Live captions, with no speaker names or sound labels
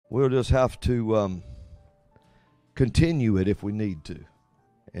we'll just have to continue it if we need to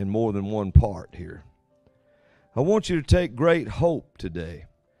in more than one part here. I want you to take great hope today.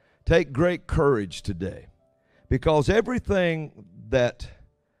 Take great courage today. Because everything that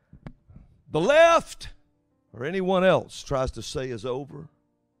the left or anyone else tries to say is over,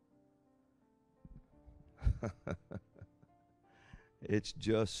 it's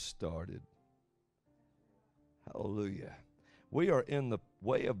just started. Hallelujah. We are in the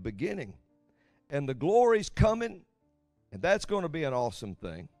way of beginning. And the glory's coming. And that's going to be an awesome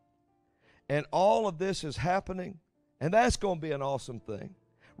thing. And all of this is happening. And that's going to be an awesome thing.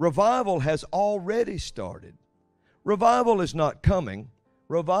 Revival has already started. Revival is not coming.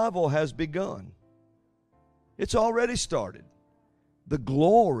 Revival has begun. It's already started. The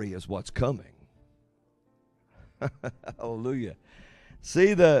glory is what's coming. Hallelujah.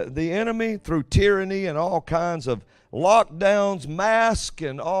 See, the enemy, through tyranny and all kinds of lockdowns, masks,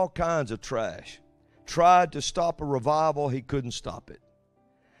 and all kinds of trash, tried to stop a revival. He couldn't stop it.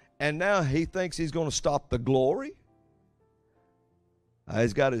 And now he thinks he's going to stop the glory.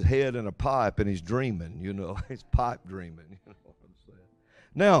 He's got his head in a pipe and he's dreaming, you know. He's pipe dreaming. You know what I'm saying?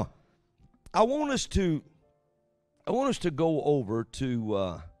 Now, I want us to go over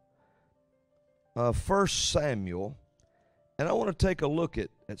to 1 Samuel. And I want to take a look at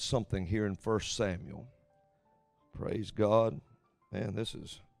something here in 1 Samuel. Praise God. Man, this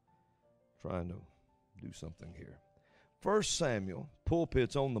is trying to do something here. 1 Samuel,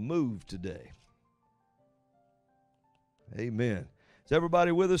 pulpit's on the move today. Amen. Is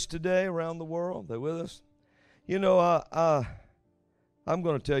everybody with us today around the world? They with us? You know, I'm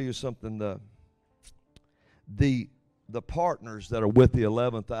going to tell you something. The partners that are with the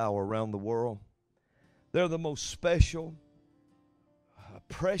 11th hour around the world, they're the most special,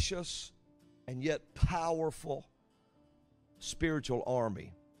 precious, and yet powerful spiritual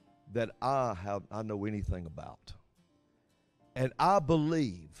army that I know anything about. And I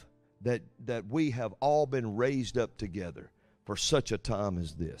believe that we have all been raised up together for such a time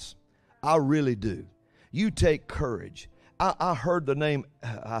as this. I really do. You take courage. I heard the name,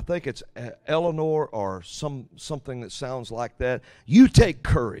 I think it's Eleanor or something that sounds like that. You take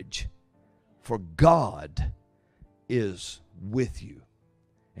courage, for God is with you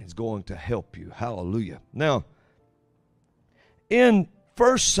and is going to help you. Hallelujah. Now, in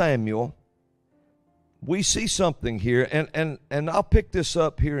 1 Samuel, we see something here, and I'll pick this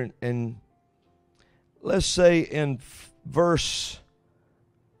up here in let's say in verse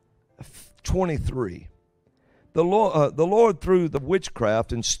 23. The Lord through the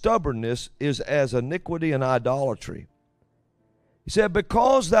witchcraft and stubbornness is as iniquity and idolatry. He said,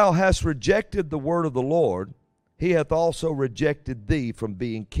 because thou hast rejected the word of the Lord, he hath also rejected thee from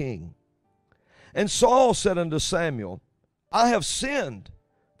being king. And Saul said unto Samuel, I have sinned,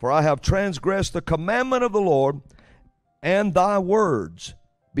 for I have transgressed the commandment of the Lord and thy words,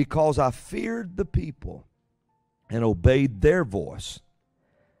 because I feared the people and obeyed their voice.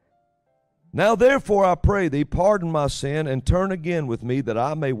 Now therefore I pray thee, pardon my sin, and turn again with me, that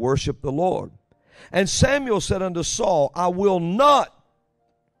I may worship the Lord. And Samuel said unto Saul, I will not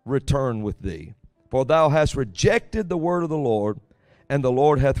return with thee, for thou hast rejected the word of the Lord, and the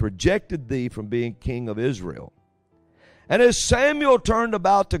Lord hath rejected thee from being king of Israel. And as Samuel turned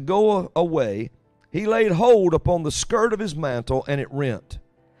about to go away, he laid hold upon the skirt of his mantle, and it rent.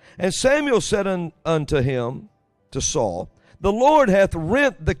 And Samuel said unto him, to Saul, the Lord hath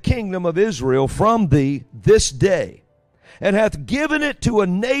rent the kingdom of Israel from thee this day, and hath given it to a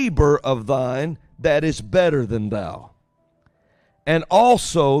neighbor of thine that is better than thou. And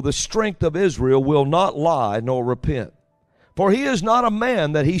also the strength of Israel will not lie nor repent, for he is not a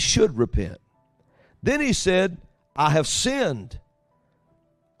man that he should repent. Then he said, I have sinned.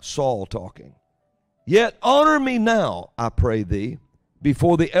 Saul talking. Yet honor me now, I pray thee,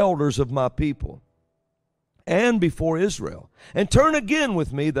 before the elders of my people, and before Israel, and turn again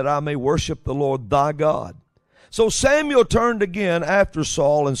with me, that I may worship the Lord thy God. So Samuel turned again after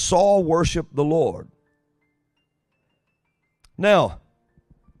Saul, and Saul worshiped the Lord. Now,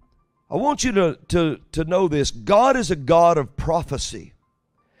 I want you to know this. God is a God of prophecy.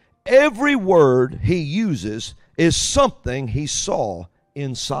 Every word he uses is something he saw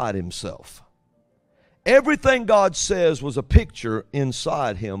inside himself. Everything God says was a picture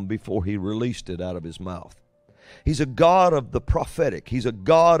inside him before he released it out of his mouth. He's a God of the prophetic. He's a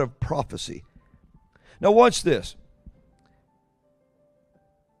God of prophecy. Now watch this.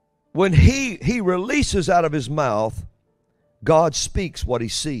 When he releases out of his mouth, God speaks what he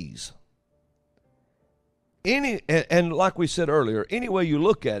sees. And like we said earlier, any way you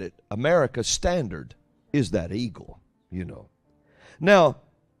look at it, America's standard is that eagle, you know. Now,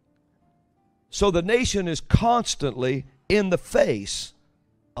 So the nation is constantly in the face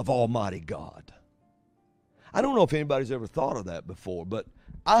of Almighty God. I don't know if anybody's ever thought of that before, but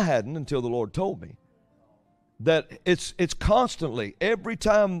I hadn't until the Lord told me that it's constantly, every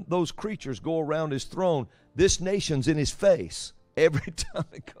time those creatures go around his throne, this nation's in his face every time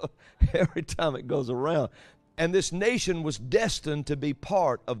it goes around. And this nation was destined to be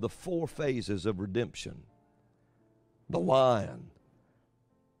part of the 4 phases of redemption. The lion,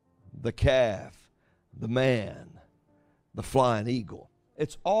 the calf, the man, the flying eagle.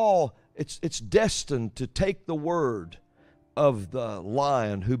 It's destined to take the word of the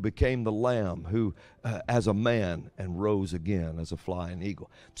lion who became the lamb, who as a man and rose again as a flying eagle.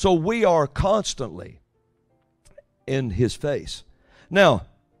 So we are constantly in his face. Now,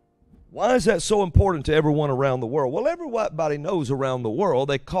 why is that so important to everyone around the world? Well, everybody knows around the world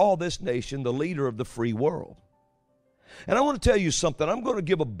they call this nation the leader of the free world. And I want to tell you something. I'm going to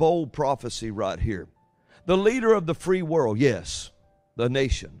give a bold prophecy right here. The leader of the free world, yes. The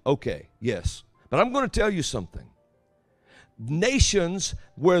nation, okay, yes. But I'm going to tell you something. Nations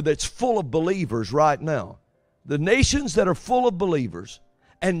where that's full of believers right now, the nations that are full of believers,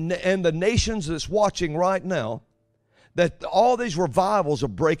 and the nations that's watching right now, that all these revivals are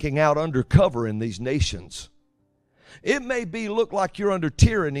breaking out undercover in these nations. It may look like you're under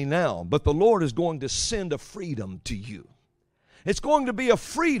tyranny now, but the Lord is going to send a freedom to you. It's going to be a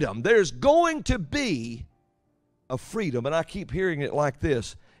freedom. There's going to be a freedom. And I keep hearing it like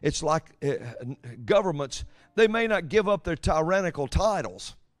this. It's like governments, they may not give up their tyrannical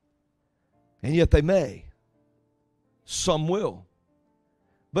titles, and yet they may. Some will.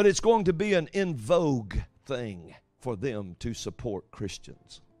 But it's going to be an in vogue thing for them to support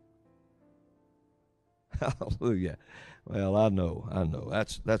Christians. Hallelujah. Well, I know.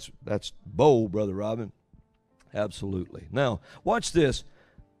 That's bold, Brother Robin. Absolutely. Now, watch this.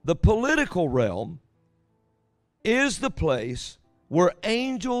 The political realm is the place where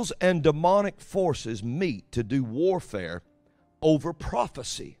angels and demonic forces meet to do warfare over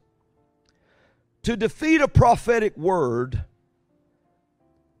prophecy. To defeat a prophetic word,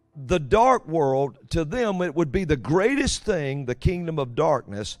 the dark world, to them it would be the greatest thing the kingdom of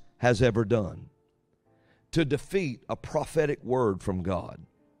darkness has ever done. To defeat a prophetic word from God.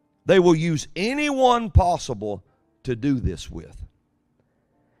 They will use anyone possible to do this with.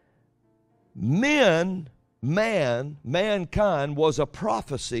 Mankind was a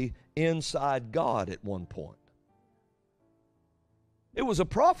prophecy inside God at one point. It was a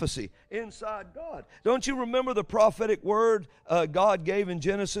prophecy inside God. Don't you remember the prophetic word God gave in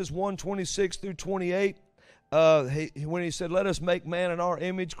Genesis 1:26 through 28? When he said, let us make man in our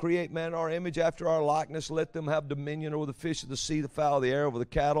image, create man in our image after our likeness, let them have dominion over the fish of the sea, the fowl of the air, over the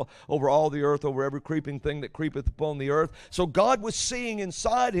cattle, over all the earth, over every creeping thing that creepeth upon the earth. So God was seeing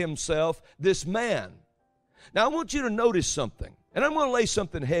inside himself this man. Now I want you to notice something. And I'm going to lay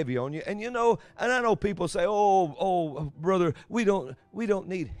something heavy on you. And you know, and I know people say, oh, brother, we don't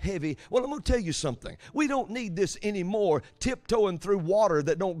need heavy. Well, I'm going to tell you something. We don't need this anymore, tiptoeing through water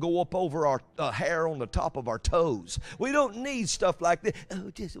that don't go up over our hair on the top of our toes. We don't need stuff like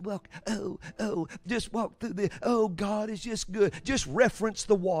that. Just walk through the, God is just good. Just reference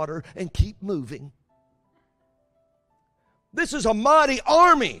the water and keep moving. This is a mighty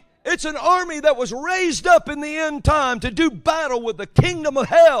army. It's an army that was raised up in the end time to do battle with the kingdom of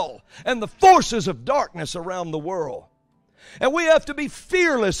hell and the forces of darkness around the world. And we have to be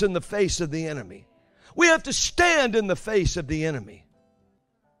fearless in the face of the enemy. We have to stand in the face of the enemy.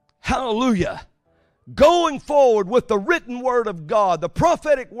 Hallelujah. Going forward with the written word of God, the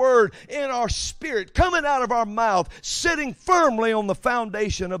prophetic word in our spirit, coming out of our mouth, sitting firmly on the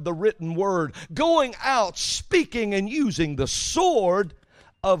foundation of the written word, going out, speaking and using the sword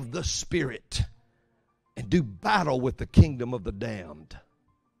of the Spirit and do battle with the kingdom of the damned.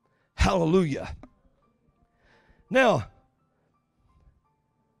 Hallelujah. Now,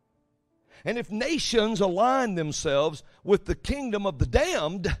 and if nations align themselves with the kingdom of the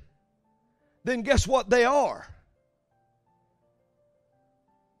damned, then guess what they are?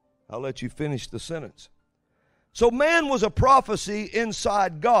 I'll let you finish the sentence. So man was a prophecy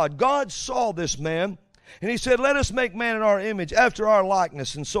inside God. God saw this man, and he said, let us make man in our image, after our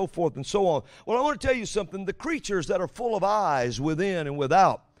likeness, and so forth and so on. Well, I want to tell you something. The creatures that are full of eyes within and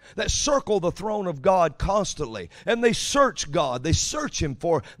without, that circle the throne of God constantly, and they search God. They search Him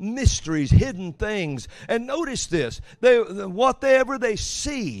for mysteries, hidden things. And notice this, whatever they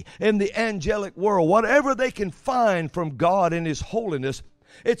see in the angelic world, whatever they can find from God in His holiness,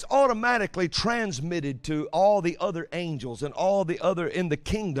 It's automatically transmitted to all the other angels and all the other in the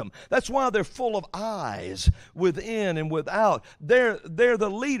kingdom. That's why they're full of eyes within and without. They're the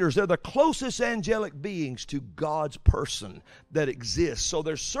leaders. They're the closest angelic beings to God's person that exists. So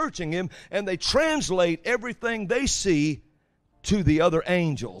they're searching Him, and they translate everything they see to the other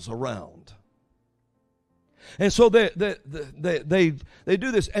angels around. And so they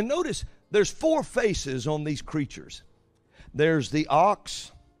do this. And notice there's 4 faces on these creatures. There's the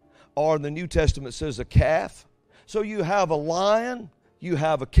ox, or the New Testament says a calf. So you have a lion, you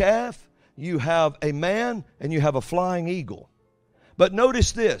have a calf, you have a man, and you have a flying eagle. But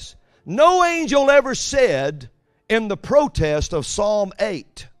notice this. No angel ever said in the protest of Psalm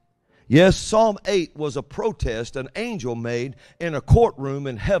 8. Yes, Psalm 8 was a protest an angel made in a courtroom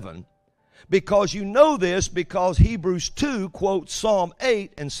in heaven. Because you know this, because Hebrews 2 quotes Psalm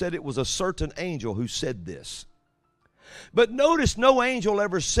 8 and said it was a certain angel who said this. But notice no angel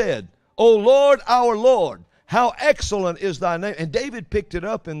ever said, O Lord, our Lord, how excellent is thy name. And David picked it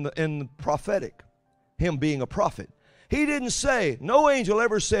up in the prophetic, him being a prophet. He didn't say, no angel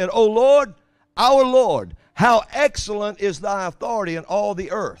ever said, O Lord, our Lord, how excellent is thy authority in all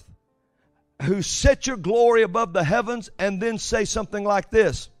the earth, who set your glory above the heavens, and then say something like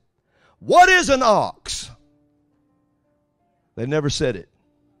this. What is an ox? They never said it.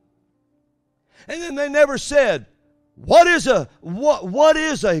 And then they never said, what is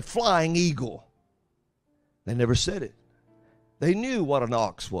a flying eagle? They never said it. They knew what an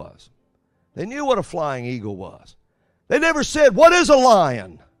ox was. They knew what a flying eagle was. They never said, what is a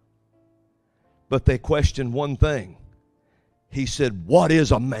lion? But they questioned one thing. He said, what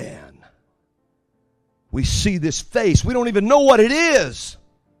is a man? We see this face. We don't even know what it is.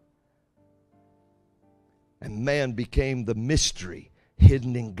 And man became the mystery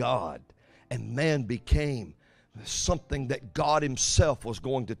hidden in God. And man became something that God Himself was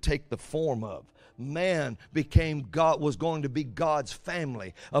going to take the form of. Man became God, was going to be God's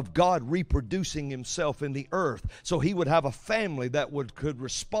family, of God reproducing Himself in the earth. So He would have a family that could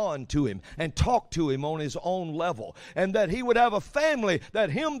respond to Him and talk to Him on His own level. And that He would have a family that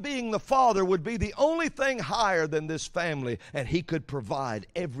Him being the Father would be the only thing higher than this family, and He could provide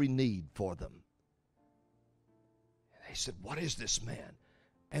every need for them. And they said, what is this man?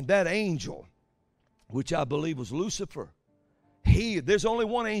 And that angel, which I believe was Lucifer, there's only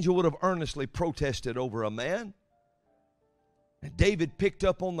one angel would have earnestly protested over a man. And David picked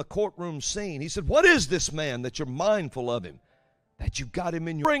up on the courtroom scene. He said, what is this man that you're mindful of him? That you got him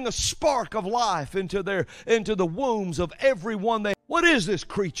in your... Bring a spark of life into the wombs of everyone. What is this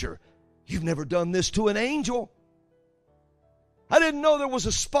creature? You've never done this to an angel. I didn't know there was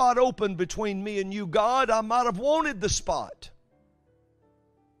a spot open between me and you, God. I might have wanted the spot.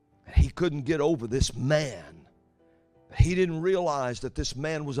 And he couldn't get over this man. He didn't realize that this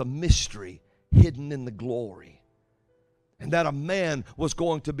man was a mystery hidden in the glory. And that a man was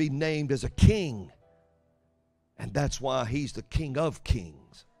going to be named as a king. And that's why he's the King of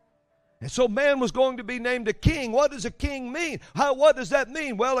Kings. And so man was going to be named a king. What does a king mean? What does that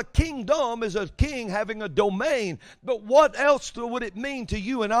mean? Well, a kingdom is a king having a domain. But what else would it mean to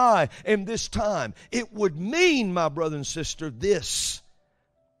you and I in this time? It would mean, my brother and sister, this.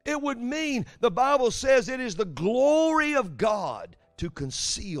 It would mean, the Bible says it is the glory of God to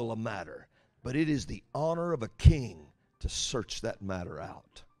conceal a matter, but it is the honor of a king to search that matter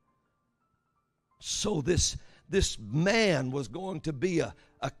out. So this man was going to be a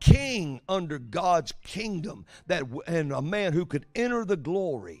king under God's kingdom, and a man who could enter the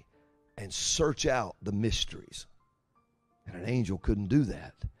glory and search out the mysteries. And an angel couldn't do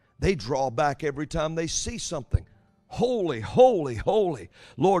that. They draw back every time they see something. Holy, holy, holy,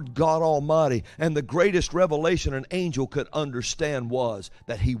 Lord God Almighty. And the greatest revelation an angel could understand was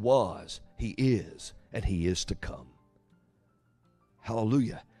that He was, He is, and He is to come.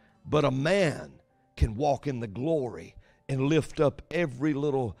 Hallelujah. But a man can walk in the glory and lift up every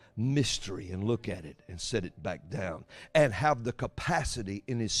little mystery and look at it and set it back down and have the capacity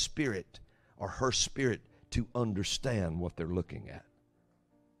in his spirit or her spirit to understand what they're looking at.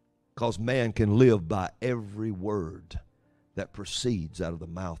 Because man can live by every word that proceeds out of the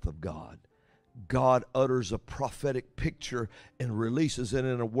mouth of God. God utters a prophetic picture and releases it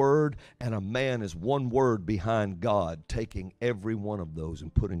in a word, and a man is one word behind God, taking every one of those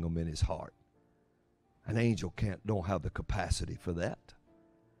and putting them in his heart. An angel don't have the capacity for that.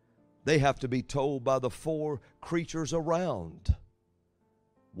 They have to be told by the 4 creatures around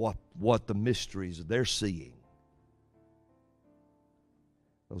what the mysteries they're seeing.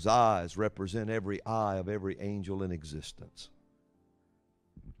 Those eyes represent every eye of every angel in existence.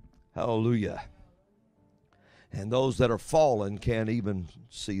 Hallelujah. And those that are fallen can't even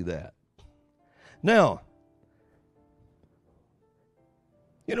see that. Now,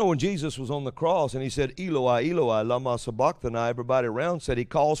 you know, when Jesus was on the cross and he said, Eloi, Eloi, lama sabachthani, everybody around said he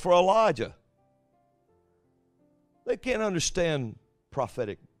calls for Elijah. They can't understand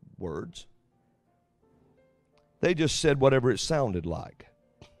prophetic words. They just said whatever it sounded like.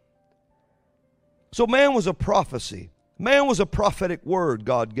 So man was a prophecy. Man was a prophetic word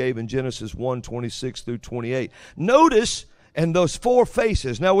God gave in Genesis 1:26 through 28. Notice, and those four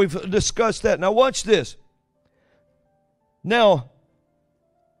faces. Now, we've discussed that. Now, watch this. Now,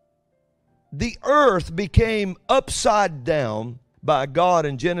 the earth became upside down by God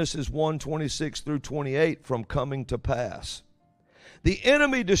in Genesis 1:26 through 28 from coming to pass. The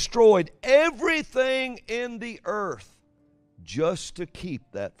enemy destroyed everything in the earth just to keep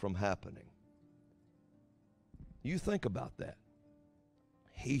that from happening. You think about that.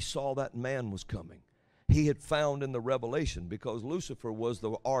 He saw that man was coming. He had found in the revelation, because Lucifer was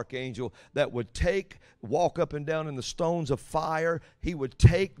the archangel that would walk up and down in the stones of fire. He would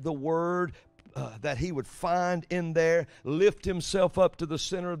take the word that he would find in there, lift himself up to the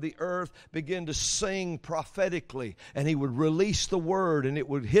center of the earth, begin to sing prophetically, and he would release the word, and it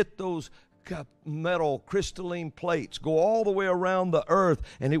would hit those metal crystalline plates, go all the way around the earth,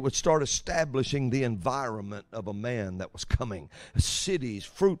 and it would start establishing the environment of a man that was coming. Cities,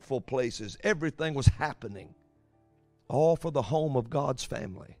 fruitful places, everything was happening, all for the home of God's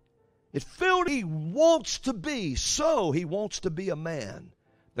family. It filled. He wants to be, so he wants to be a man.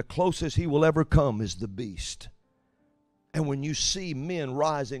 The closest he will ever come is the beast. And when you see men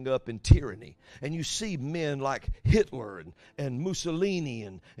rising up in tyranny, and you see men like Hitler and Mussolini,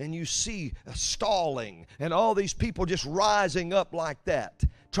 and you see Stalin, and all these people just rising up like that,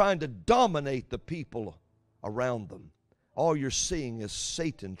 trying to dominate the people around them, all you're seeing is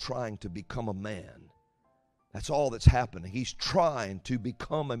Satan trying to become a man. That's all that's happening. He's trying to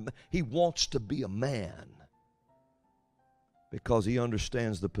become he wants to be a man, because he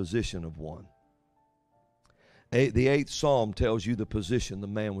understands the position of one. The 8th Psalm tells you the position the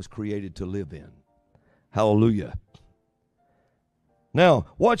man was created to live in. Hallelujah. Now,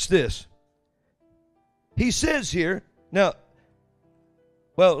 watch this. He says here, now,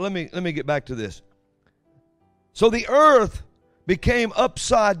 well, let me get back to this. So the earth became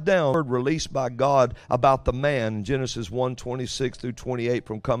upside down. Word released by God about the man in Genesis 1:26 through 28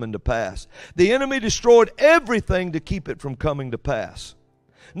 from coming to pass. The enemy destroyed everything to keep it from coming to pass.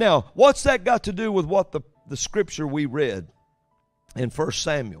 Now, what's that got to do with what the scripture we read in 1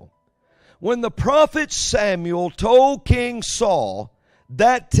 Samuel? When the prophet Samuel told King Saul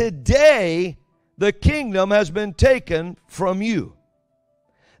that today the kingdom has been taken from you,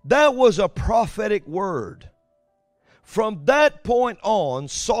 that was a prophetic word. From that point on,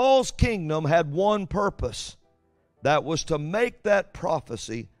 Saul's kingdom had one purpose. That was to make that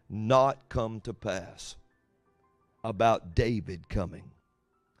prophecy not come to pass about David coming.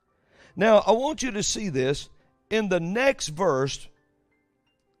 Now, I want you to see this. In the next verse,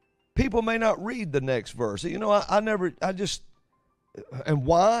 people may not read the next verse. You know, and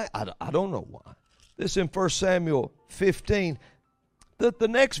why? I don't know why. This in 1 Samuel 15, that the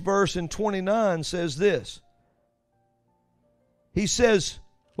next verse in 29 says this. He says,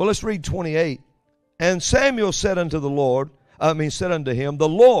 well, let's read 28. And Samuel said unto him, the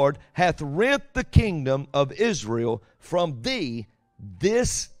Lord hath rent the kingdom of Israel from thee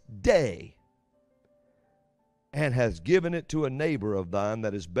this day, and has given it to a neighbor of thine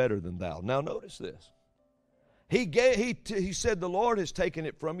that is better than thou. Now notice this. He said, the Lord has taken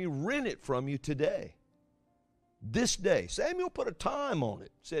it from you, rent it from you today. This day. Samuel put a time on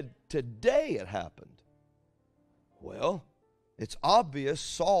it. Said, today it happened. Well, it's obvious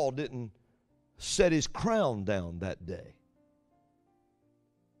Saul didn't set his crown down that day.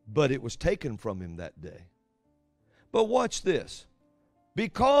 But it was taken from him that day. But watch this.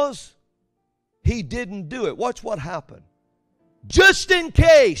 Because he didn't do it, watch what happened. Just in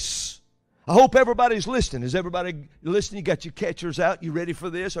case. I hope everybody's listening. Is everybody listening? You got your catchers out? You ready for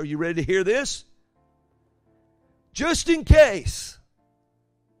this? Are you ready to hear this? Just in case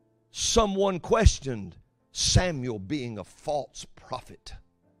someone questioned Samuel being a false prophet,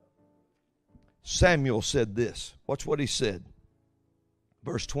 Samuel said this. Watch what he said.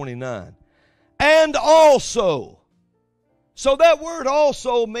 Verse 29. And also. So that word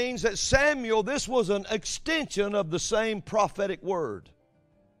also means that Samuel, this was an extension of the same prophetic word.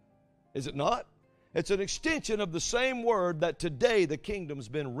 Is it not? It's an extension of the same word that today the kingdom's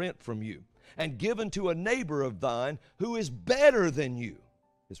been rent from you and given to a neighbor of thine who is better than you,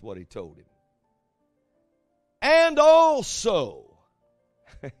 is what he told him. And also,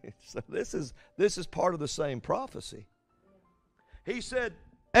 So this is part of the same prophecy. He said,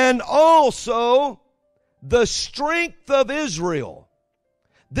 and also the strength of Israel.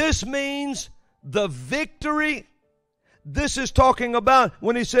 This means the victory. This is talking about,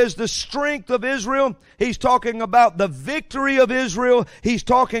 when he says the strength of Israel, he's talking about the victory of Israel. He's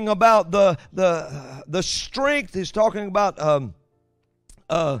talking about the strength. He's talking about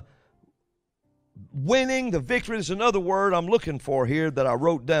winning. The victory is another word I'm looking for here that I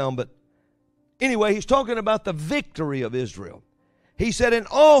wrote down. But anyway, he's talking about the victory of Israel. He said, and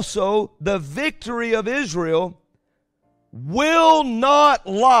also the victory of Israel will not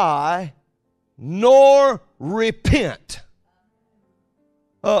lie nor repent.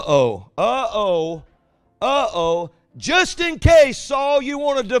 Just in case, Saul, you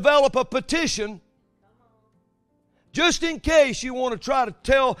want to develop a petition, just in case you want to try to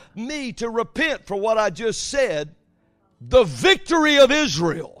tell me to repent for what I just said, the victory of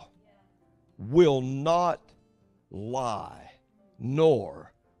Israel will not lie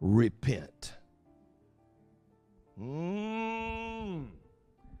nor repent.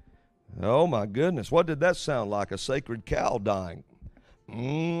 Oh my goodness, what did that sound like? A sacred cow dying.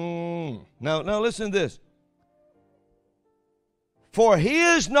 Now listen to this. For he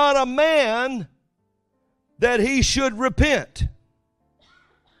is not a man that he should repent.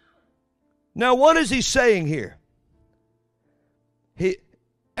 Now what is he saying here?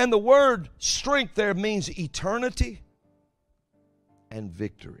 And the word strength there means eternity and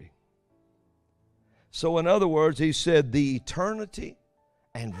victory. So in other words, he said the eternity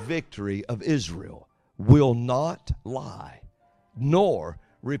and victory of Israel will not lie, nor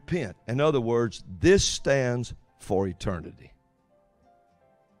repent. In other words, this stands for eternity.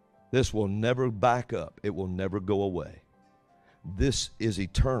 This will never back up. It will never go away. This is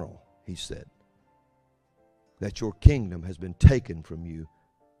eternal, he said. That your kingdom has been taken from you,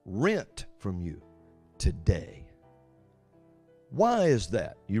 rent from you today. Why is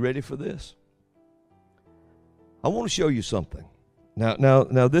that? You ready for this? I want to show you something.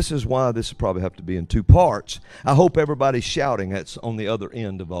 Now, this is why this will probably have to be in two parts. I hope everybody's shouting that's on the other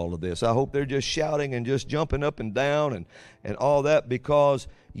end of all of this. I hope they're just shouting and just jumping up and down and all that, because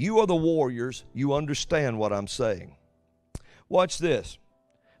you are the warriors. You understand what I'm saying. Watch this.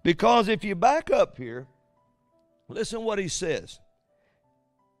 Because if you back up here, listen what he says.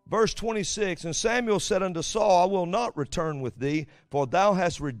 Verse 26, and Samuel said unto Saul, I will not return with thee, for thou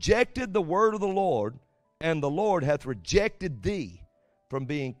hast rejected the word of the Lord, and the Lord hath rejected thee from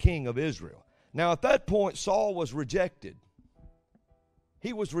being king of Israel. Now at that point, Saul was rejected.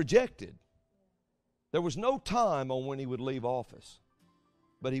 He was rejected. There was no time on when he would leave office,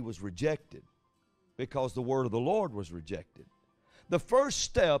 but he was rejected because the word of the Lord was rejected. The first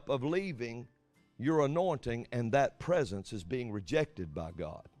step of leaving your anointing and that presence is being rejected by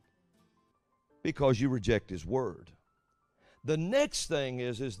God because you reject his word. The next thing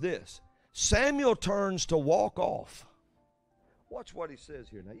is this. Samuel turns to walk off. Watch what he says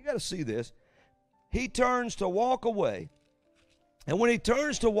here. Now, you got to see this. He turns to walk away. And when he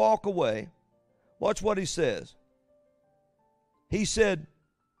turns to walk away, watch what he says. He said,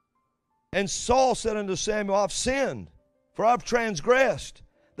 and Saul said unto Samuel, I've sinned, for I've transgressed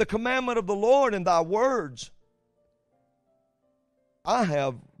the commandment of the Lord and thy words. I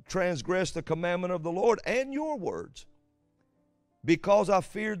have transgressed the commandment of the Lord and your words, because I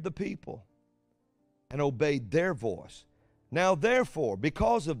feared the people and obeyed their voice. Now therefore,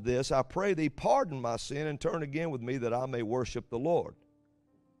 because of this, I pray thee, pardon my sin and turn again with me, that I may worship the Lord.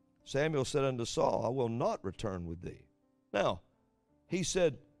 Samuel said unto Saul, I will not return with thee. Now, he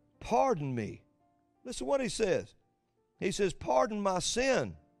said, pardon me. Listen to what he says. He says, pardon my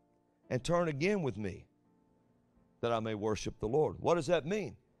sin and turn again with me, that I may worship the Lord. What does that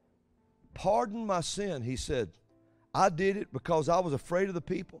mean? Pardon my sin, he said. I did it because I was afraid of the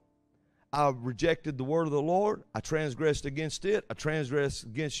people. I rejected the word of the Lord. I transgressed against it. I transgressed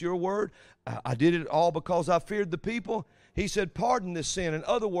against your word. I did it all because I feared the people. He said, pardon this sin. In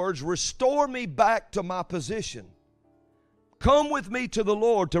other words, restore me back to my position. Come with me to the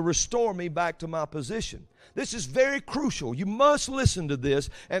Lord to restore me back to my position. This is very crucial. You must listen to this.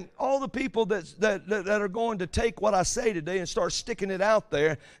 And all the people that are going to take what I say today and start sticking it out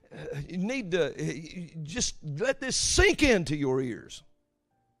there, you need to just let this sink into your ears.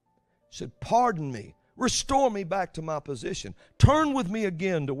 He said, pardon me. Restore me back to my position. Turn with me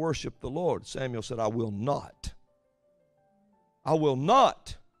again to worship the Lord. Samuel said, I will not. I will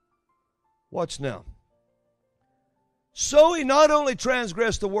not. Watch now. So he not only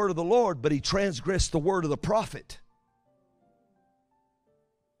transgressed the word of the Lord, but he transgressed the word of the prophet.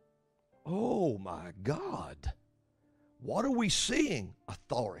 Oh my God. What are we seeing?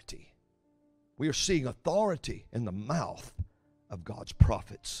 Authority. We are seeing authority in the mouth of God's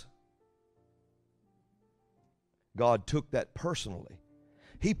prophets. God took that personally.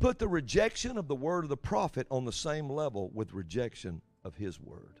 He put the rejection of the word of the prophet on the same level with rejection of his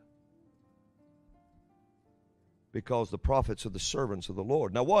word. Because the prophets are the servants of the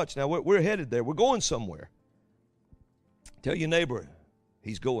Lord. Now watch, now we're headed there. We're going somewhere. Tell your neighbor,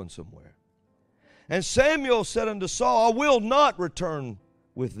 he's going somewhere. And Samuel said unto Saul, I will not return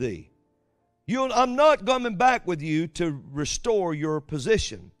with thee. I'm not coming back with you to restore your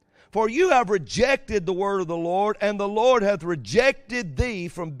position. For you have rejected the word of the Lord, and the Lord hath rejected thee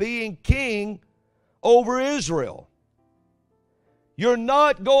from being king over Israel. You're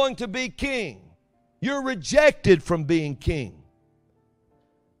not going to be king. You're rejected from being king.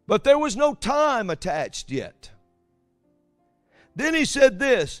 But there was no time attached yet. Then he said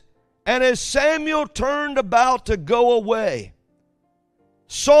this, and as Samuel turned about to go away,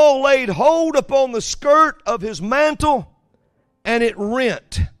 Saul laid hold upon the skirt of his mantle, and it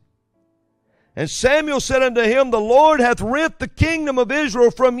rent. And Samuel said unto him, the Lord hath rent the kingdom of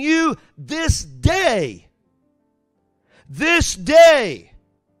Israel from you this day. This day.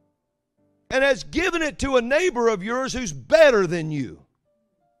 And has given it to a neighbor of yours who's better than you.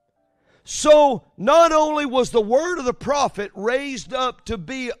 So not only was the word of the prophet raised up to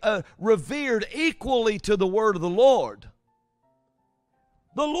be revered equally to the word of the Lord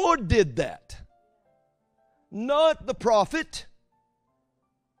did that. Not the prophet.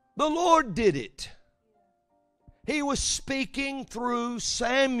 The Lord did it. He was speaking through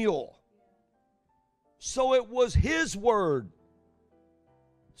Samuel. So it was his word.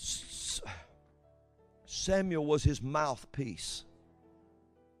 Samuel was his mouthpiece.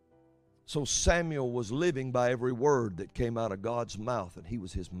 So Samuel was living by every word that came out of God's mouth, and he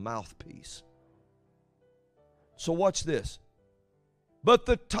was his mouthpiece. So watch this. But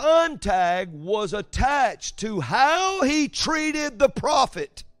the time tag was attached to how he treated the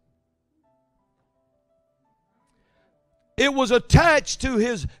prophet. It was attached to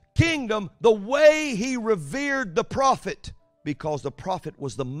his kingdom, the way he revered the prophet, because the prophet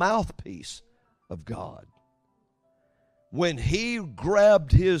was the mouthpiece of God. When he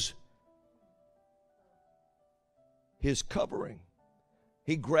grabbed his covering,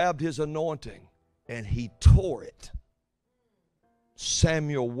 he grabbed his anointing, and he tore it.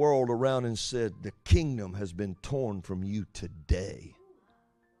 Samuel whirled around and said, the kingdom has been torn from you today.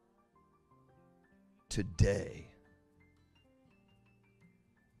 Today.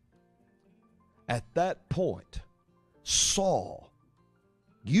 At that point, Saul,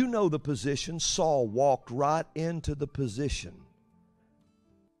 you know the position, Saul walked right into the position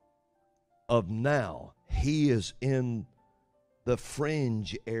of now he is in the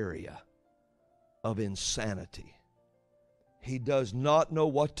fringe area of insanity. He does not know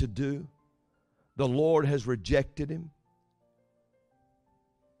what to do. The Lord has rejected him.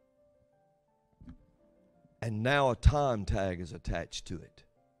 And now a time tag is attached to it.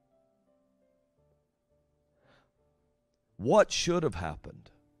 What should have happened?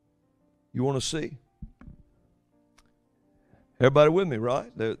 You want to see? Everybody with me,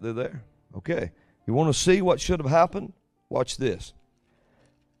 right? They're there. Okay. You want to see what should have happened? Watch this.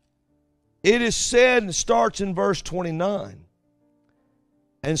 It is said, and starts in verse 29.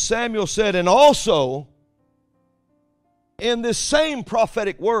 And Samuel said, and also in this same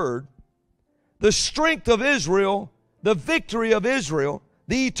prophetic word, the strength of Israel, the victory of Israel,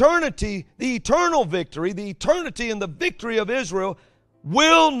 the eternal victory, the eternity and the victory of Israel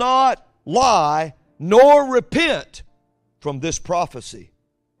will not lie nor repent from this prophecy.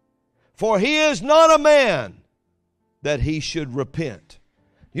 For he is not a man that he should repent.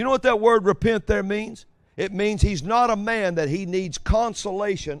 You know what that word repent there means? It means he's not a man that he needs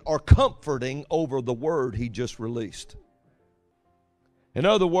consolation or comforting over the word he just released. In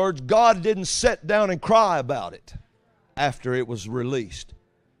other words, God didn't sit down and cry about it after it was released.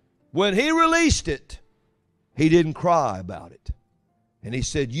 When he released it, he didn't cry about it. And he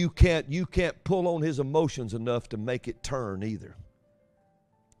said, you can't pull on his emotions enough to make it turn either.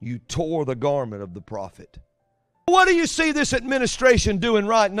 You tore the garment of the prophet. What do you see this administration doing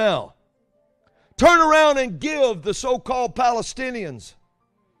right now? Turn around and give the so-called Palestinians.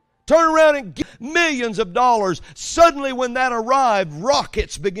 Turn around and give millions of dollars. Suddenly when that arrived,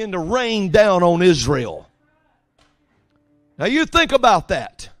 rockets begin to rain down on Israel. Now you think about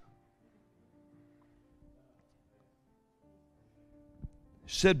that.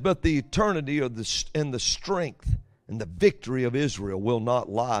 Said, but the eternity of and the strength and the victory of Israel will not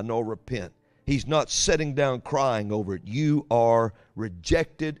lie nor repent. He's not sitting down crying over it. You are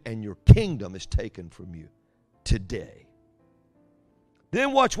rejected and your kingdom is taken from you today.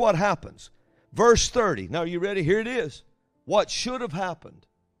 Then watch what happens. Verse 30. Now, are you ready? Here it is. What should have happened.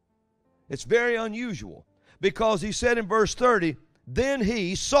 It's very unusual because he said in verse 30, then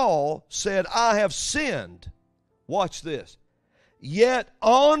he, Saul, said, I have sinned. Watch this. Yet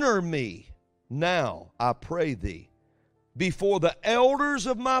honor me now, I pray thee, before the elders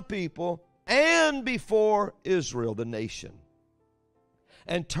of my people and before Israel, the nation.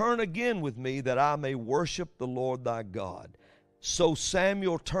 And turn again with me that I may worship the Lord thy God. So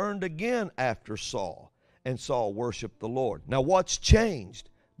Samuel turned again after Saul, and Saul worshiped the Lord. Now what's changed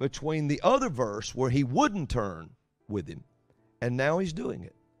between the other verse where he wouldn't turn with him, and now he's doing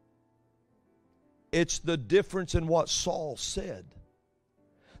it? It's the difference in what Saul said.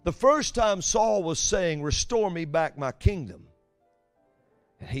 The first time Saul was saying, restore me back my kingdom.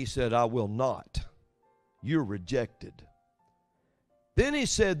 And he said, I will not. You're rejected. Then he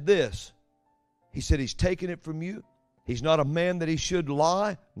said this. He said, he's taken it from you. He's not a man that he should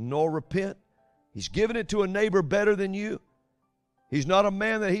lie nor repent. He's given it to a neighbor better than you. He's not a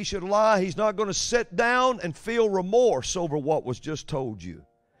man that he should lie. He's not going to sit down and feel remorse over what was just told you.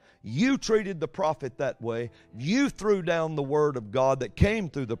 You treated the prophet that way. You threw down the word of God that came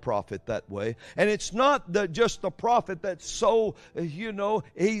through the prophet that way. And it's not just the prophet that's so,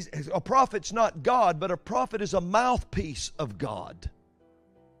 a prophet's not God, but a prophet is a mouthpiece of God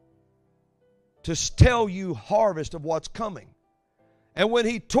to tell you harvest of what's coming. And when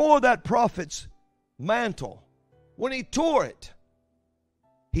he tore that prophet's mantle, when he tore it,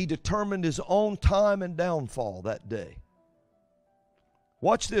 he determined his own time and downfall that day.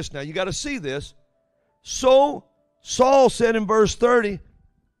 Watch this now. You got to see this. So Saul said in verse 30,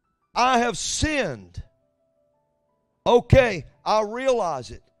 I have sinned. Okay, I realize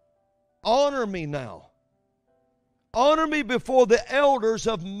it. Honor me now. Honor me before the elders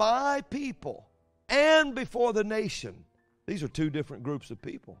of my people and before the nation. These are two different groups of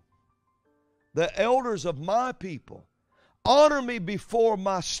people. The elders of my people. Honor me before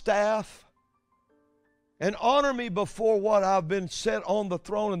my staff. And honor me before what I've been set on the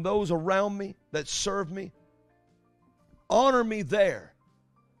throne and those around me that serve me. Honor me there.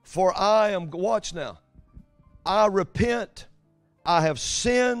 For I am, watch now, I repent. I have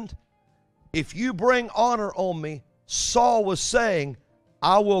sinned. If you bring honor on me, Saul was saying,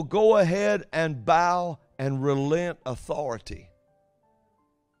 I will go ahead and bow and relent authority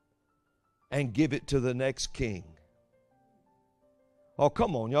and give it to the next king. Oh,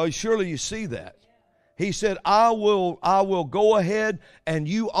 come on, y'all. Surely you see that. He said, I will go ahead and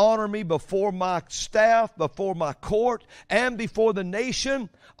you honor me before my staff, before my court, and before the nation.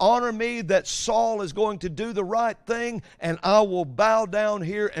 Honor me that Saul is going to do the right thing, and I will bow down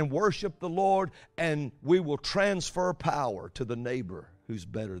here and worship the Lord, and we will transfer power to the neighbor who's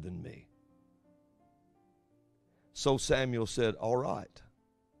better than me. So Samuel said, all right.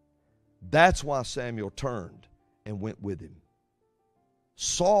 That's why Samuel turned and went with him.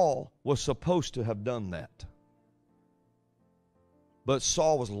 Saul was supposed to have done that. But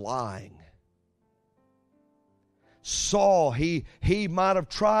Saul was lying. Saul, he might have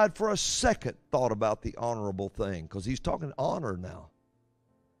tried for a second, thought about the honorable thing, because he's talking honor now.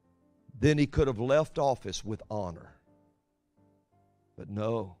 Then he could have left office with honor. But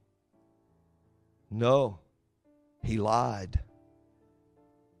no, he lied.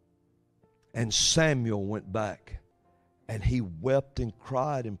 And Samuel went back. And he wept and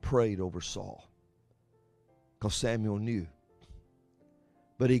cried and prayed over Saul. Because Samuel knew.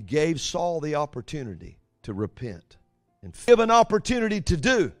 But he gave Saul the opportunity to repent. And give an opportunity to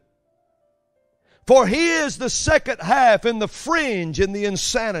do. For he is the second half in the fringe and the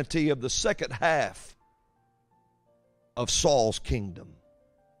insanity of the second half of Saul's kingdom.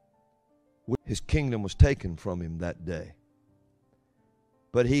 His kingdom was taken from him that day.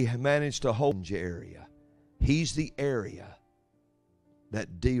 But he managed to hold the area. He's the area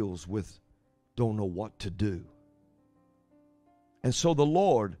that deals with don't know what to do. And so the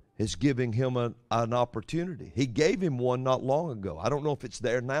Lord is giving him an opportunity. He gave him one not long ago. I don't know if it's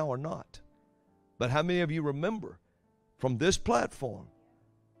there now or not. But how many of you remember from this platform,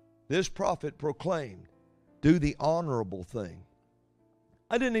 this prophet proclaimed, do the honorable thing.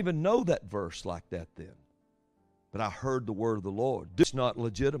 I didn't even know that verse like that then. But I heard the word of the Lord. It's not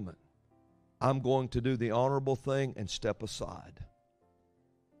legitimate. I'm going to do the honorable thing and step aside.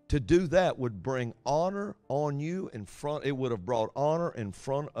 To do that would bring honor on you in front. It would have brought honor in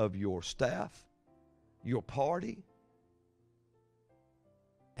front of your staff, your party,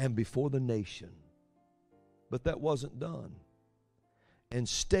 and before the nation. But that wasn't done.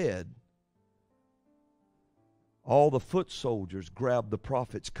 Instead, all the foot soldiers grabbed the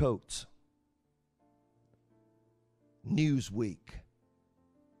prophet's coats. Newsweek,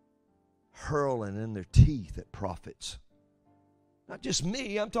 hurling in their teeth at prophets. Not just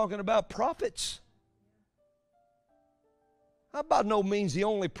me, I'm talking about prophets. I'm by no means the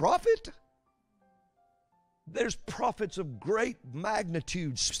only prophet. There's prophets of great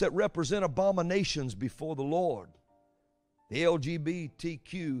magnitudes that represent abominations before the Lord. The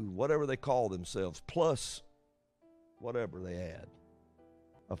LGBTQ, whatever they call themselves, plus whatever they add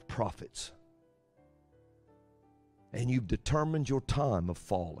of prophets. And you've determined your time of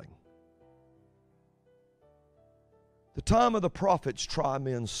falling. The time of the prophets try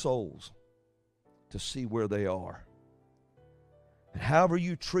men's souls to see where they are. And however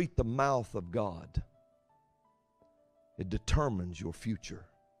you treat the mouth of God, it determines your future.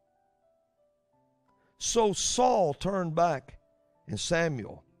 So Saul turned back, and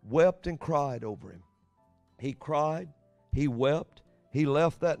Samuel wept and cried over him. He cried, he wept, he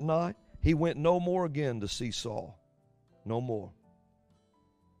left that night. He went no more again to see Saul. No more.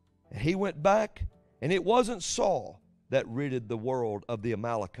 And he went back, and it wasn't Saul that ridded the world of the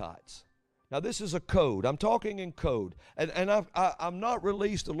Amalekites. Now this is a code. I'm talking in code. And I'm not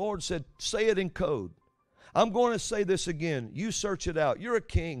released. The Lord said, say it in code. I'm going to say this again. You search it out. You're a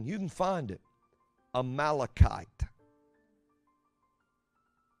king. You can find it. Amalekite.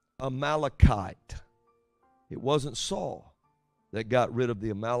 Amalekite. It wasn't Saul that got rid of the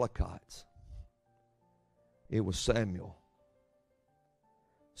Amalekites. It was Samuel.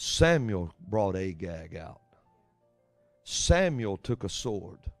 Samuel brought Agag out. Samuel took a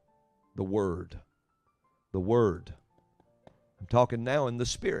sword. The Word. The Word. I'm talking now in the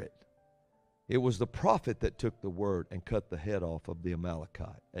Spirit. It was the prophet that took the Word and cut the head off of the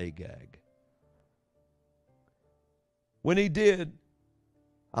Amalekite, Agag. When he did,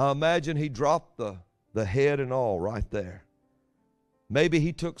 I imagine he dropped the head and all right there. Maybe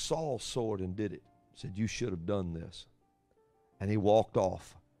he took Saul's sword and did it. Said, you should have done this. And he walked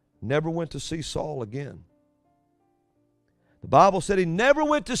off. Never went to see Saul again. The Bible said he never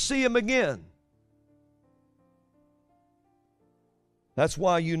went to see him again. That's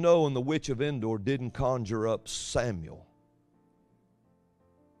why you know and the witch of Endor didn't conjure up Samuel.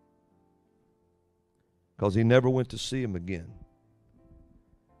 Because he never went to see him again.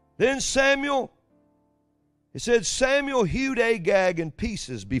 Then Samuel, it said Samuel hewed Agag in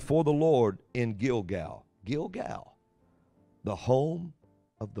pieces before the Lord in Gilgal. Gilgal, the home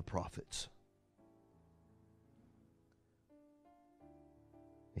of the prophets.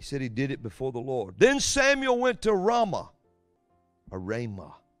 He said he did it before the Lord. Then Samuel went to Ramah.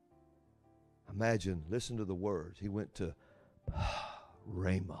 Imagine, listen to the words. He went to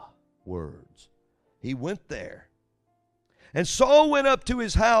Ramah, words. He went there. And Saul went up to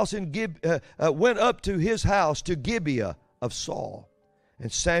his house to Gibeah of Saul.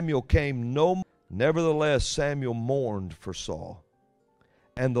 And Samuel came no more. Nevertheless, Samuel mourned for Saul.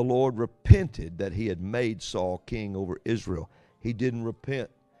 And the Lord repented that he had made Saul king over Israel. He didn't repent.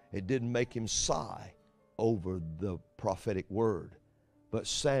 It didn't make him sigh over the prophetic word. But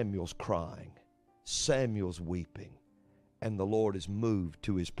Samuel's crying. Samuel's weeping. And the Lord is moved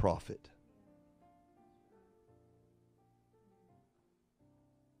to his prophet.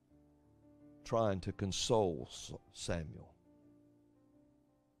 Trying to console Samuel.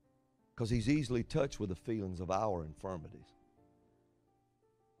 Because he's easily touched with the feelings of our infirmities.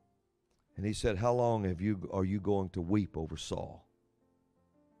 And he said, how long are you going to weep over Saul?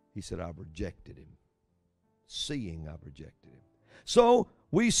 He said, I've rejected him. Seeing I've rejected him. So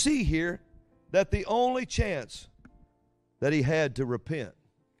we see here that the only chance that he had to repent,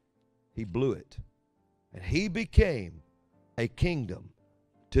 he blew it. And he became a kingdom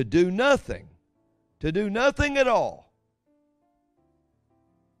to do nothing at all,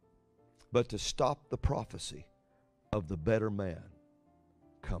 but to stop the prophecy of the better man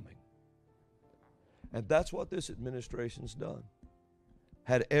coming. And that's what this administration's done.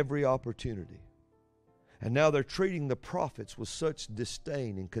 Had every opportunity. And now they're treating the prophets with such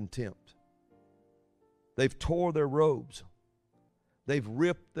disdain and contempt. They've tore their robes. They've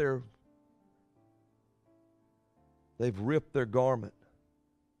ripped their garment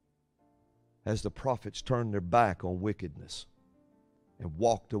as the prophets turned their back on wickedness and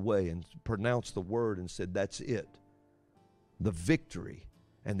walked away and pronounced the word and said, that's it. The victory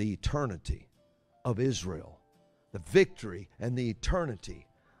and the eternity of Israel. The victory and the eternity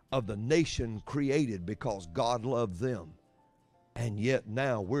of the nation created because God loved them. And yet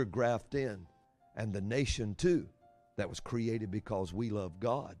now we're grafted in, and the nation too that was created because we love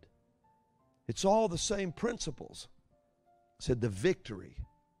God. It's all the same principles. It said the victory,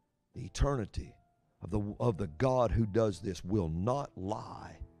 the eternity of the God who does this will not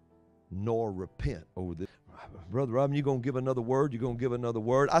lie nor repent over this. Brother Robin, you going to give another word? You're going to give another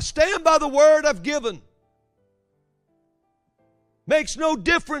word? I stand by the word I've given. Makes no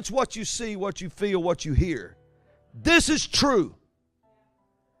difference what you see, what you feel, what you hear. This is true.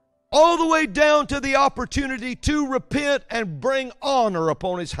 All the way down to the opportunity to repent and bring honor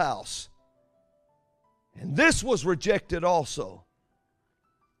upon his house. And this was rejected also.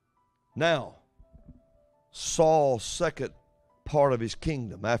 Now, Saul's second part of his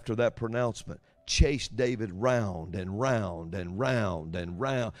kingdom after that pronouncement chased David round and round and round and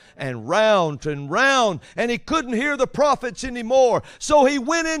round and round and round, and he couldn't hear the prophets anymore. So he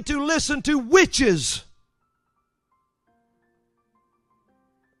went in to listen to witches.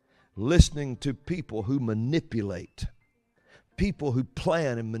 Listening to people who manipulate, people who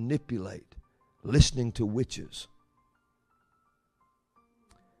plan and manipulate, listening to witches.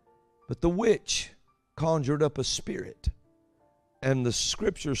 But the witch conjured up a spirit, and the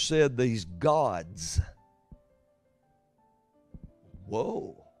scripture said these gods,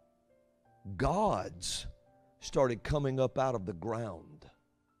 gods started coming up out of the ground.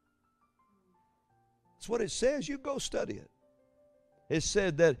 That's what it says. You go study it. It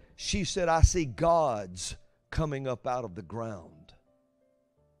said that she said, I see gods coming up out of the ground.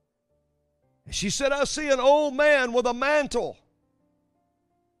 And she said, I see an old man with a mantle.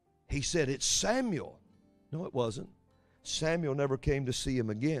 He said, it's Samuel. No, it wasn't. Samuel never came to see him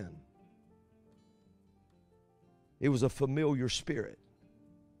again. It was a familiar spirit.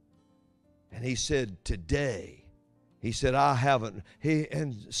 And he said, today, he said, I haven't.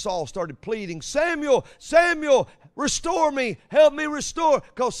 And Saul started pleading, Samuel, Samuel, restore me, help me restore.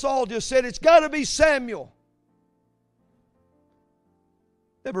 Because Saul just said, it's got to be Samuel.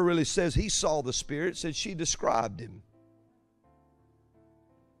 Never really says he saw the spirit, said she described him.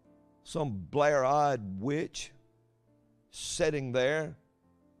 Some Blair-eyed witch sitting there,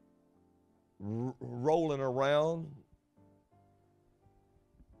 rolling around,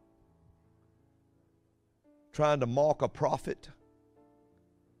 trying to mock a prophet.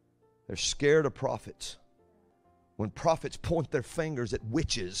 They're scared of prophets. When prophets point their fingers at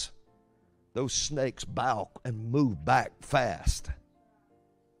witches, those snakes bow and move back fast.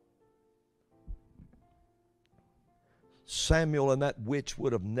 Samuel and that witch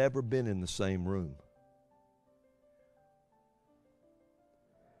would have never been in the same room.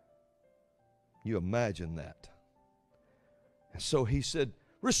 You imagine that. And so he said,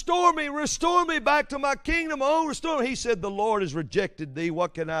 restore me back to my kingdom. Oh, restore me. He said, the Lord has rejected thee.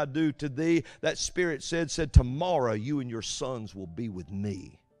 What can I do to thee? That spirit said, tomorrow you and your sons will be with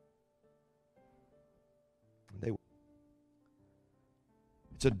me.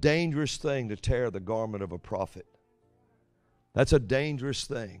 It's a dangerous thing to tear the garment of a prophet. That's a dangerous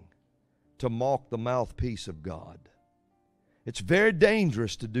thing to mock the mouthpiece of God. It's very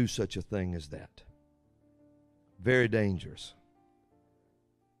dangerous to do such a thing as that. Very dangerous.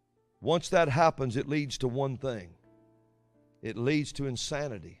 Once that happens, it leads to one thing. It leads to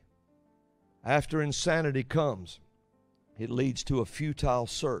insanity. After insanity comes, it leads to a futile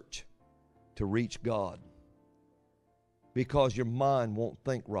search to reach God. Because your mind won't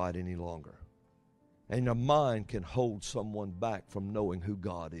think right any longer. And your mind can hold someone back from knowing who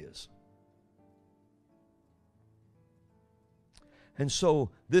God is. And so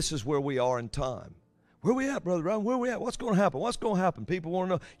this is where we are in time. Where we at, Brother Ryan? Where we at? What's going to happen? What's going to happen? People want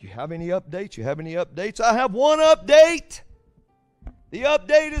to know, you have any updates? You have any updates? I have one update. The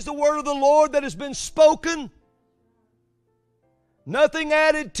update is the word of the Lord that has been spoken. Nothing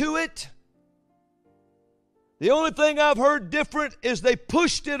added to it. The only thing I've heard different is they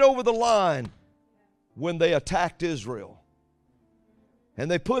pushed it over the line when they attacked Israel. And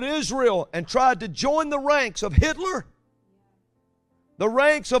they put Israel and tried to join the ranks of Hitler, the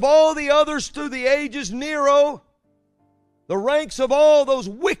ranks of all the others through the ages, Nero, the ranks of all those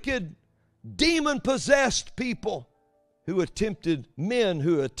wicked, demon-possessed people men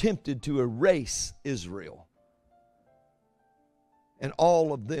who attempted to erase Israel. And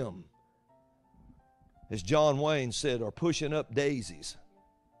all of them, as John Wayne said, are pushing up daisies.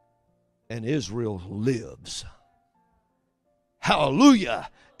 And Israel lives. Hallelujah!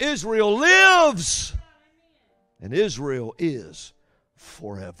 Israel lives! And Israel is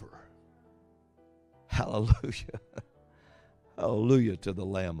forever. Hallelujah. Hallelujah to the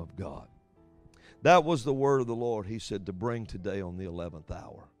Lamb of God. That was the word of the Lord, he said, to bring today on the 11th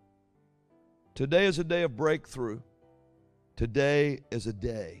hour. Today is a day of breakthrough. Today is a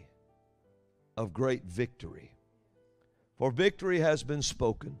day of great victory. For victory has been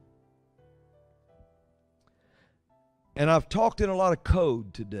spoken. And I've talked in a lot of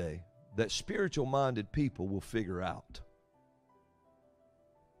code today that spiritual-minded people will figure out.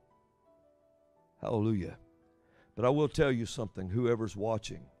 Hallelujah. But I will tell you something, whoever's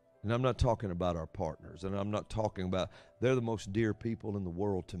watching, and I'm not talking about our partners, and I'm not talking about, they're the most dear people in the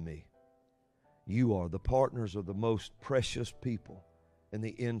world to me. You are. The partners are the most precious people in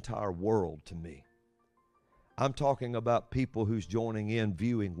the entire world to me. I'm talking about people who's joining in,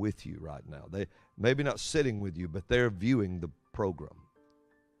 viewing with you right now. They maybe not sitting with you, but they're viewing the program.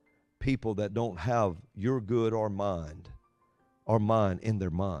 People that don't have your good or mine in their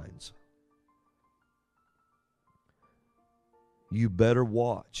minds. You better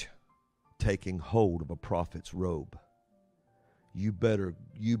watch taking hold of a prophet's robe. You better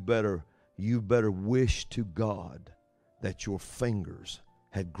wish to God that your fingers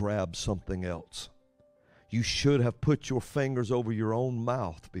had grabbed something else. You should have put your fingers over your own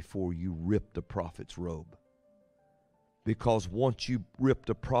mouth before you ripped a prophet's robe. Because once you ripped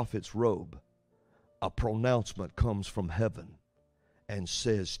a prophet's robe, a pronouncement comes from heaven and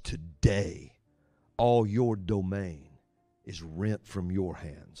says, today, all your domain is rent from your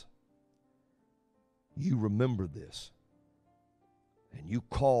hands. You remember this, and you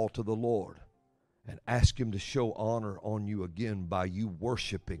call to the Lord and ask Him to show honor on you again by you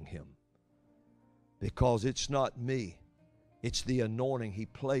worshiping Him. Because it's not me, it's the anointing He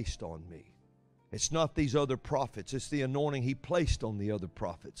placed on me. It's not these other prophets, it's the anointing He placed on the other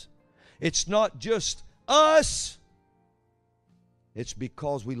prophets. It's not just us, it's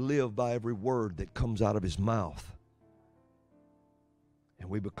because we live by every word that comes out of His mouth. And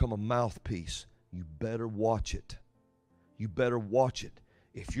we become a mouthpiece. You better watch it. You better watch it.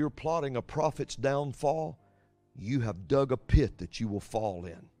 If you're plotting a prophet's downfall, you have dug a pit that you will fall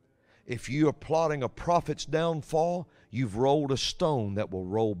in. If you are plotting a prophet's downfall, you've rolled a stone that will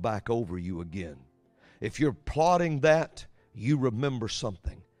roll back over you again. If you're plotting that, you remember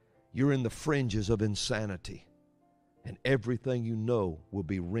something. You're in the fringes of insanity, and everything you know will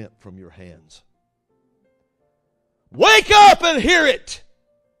be rent from your hands. Wake up and hear it,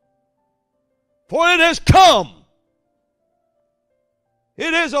 for it has come.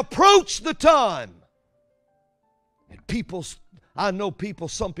 It has approached the time. And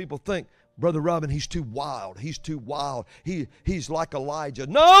some people think, Brother Robin, he's too wild. He's too wild. He's like Elijah.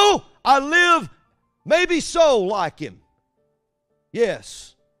 No, I live maybe so like him.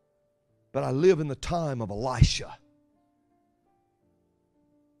 Yes, but I live in the time of Elisha.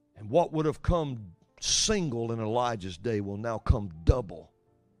 And what would have come single in Elijah's day will now come double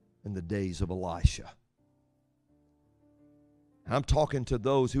in the days of Elisha. I'm talking to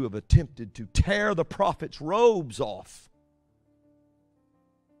those who have attempted to tear the prophet's robes off.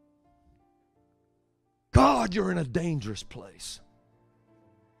 God, you're in a dangerous place.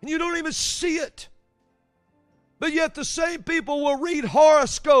 And you don't even see it. But yet the same people will read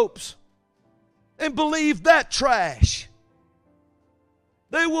horoscopes and believe that trash.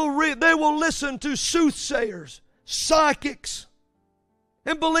 They will listen to soothsayers, psychics,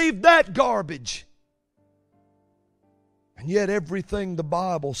 and believe that garbage. And yet everything the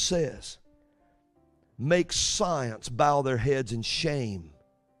Bible says makes science bow their heads in shame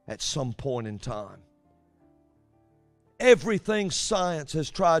at some point in time. Everything science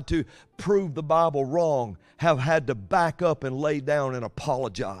has tried to prove the Bible wrong have had to back up and lay down and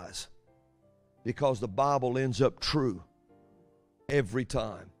apologize, because the Bible ends up true every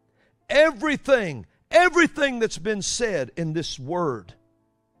time. Everything that's been said in this word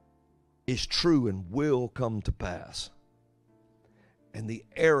is true and will come to pass. And the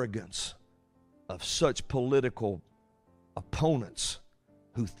arrogance of such political opponents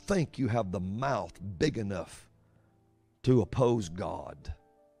who think you have the mouth big enough to oppose God.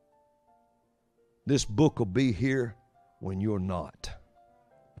 This book will be here when you're not.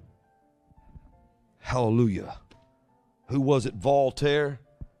 Hallelujah. Who was it? Voltaire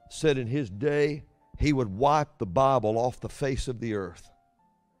said in his day he would wipe the Bible off the face of the earth.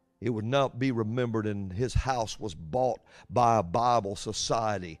 It would not be remembered, and his house was bought by a Bible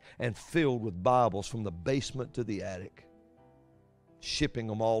society and filled with Bibles from the basement to the attic, shipping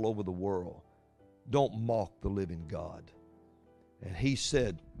them all over the world. Don't mock the living God. And he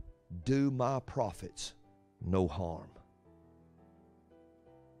said, do my prophets no harm.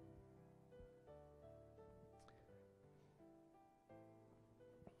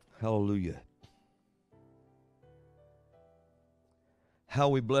 Hallelujah. How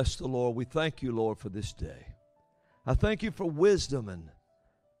we bless the Lord. We thank you, Lord, for this day. I thank you for wisdom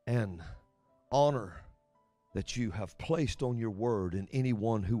and honor that you have placed on your word, and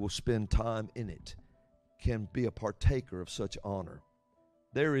anyone who will spend time in it can be a partaker of such honor.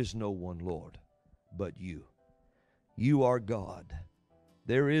 There is no one, Lord, but you. You are God.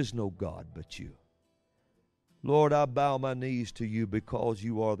 There is no God but you. Lord, I bow my knees to you because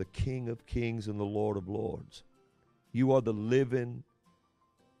you are the King of kings and the Lord of lords. You are the living,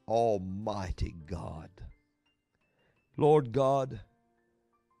 almighty God. Lord God,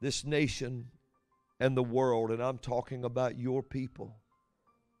 this nation and the world, and I'm talking about your people,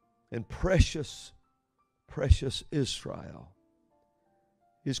 and precious, precious Israel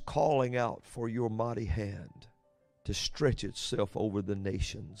is calling out for your mighty hand to stretch itself over the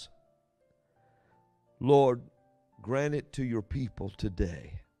nations. Lord, grant it to your people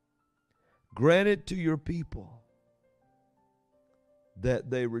today. Grant it to your people that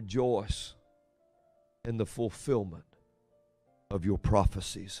they rejoice in the fulfillment of your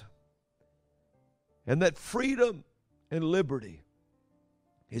prophecies, and that freedom and liberty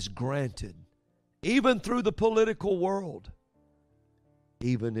is granted even through the political world,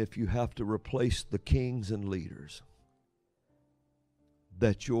 even if you have to replace the kings and leaders,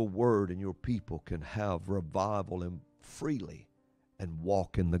 that your word and your people can have revival and freely and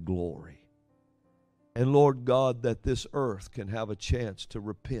walk in the glory. And Lord God, that this earth can have a chance to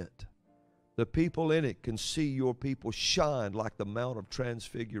repent. The people in it can see your people shine like the Mount of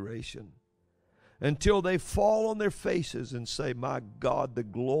Transfiguration until they fall on their faces and say, my God, the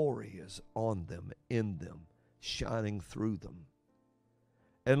glory is on them, in them, shining through them.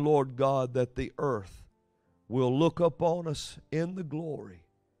 And Lord God, that the earth will look upon us in the glory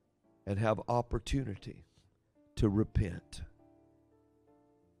and have opportunity to repent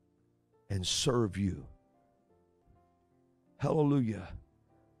and serve you. Hallelujah.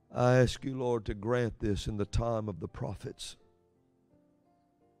 I ask you, Lord, to grant this in the time of the prophets.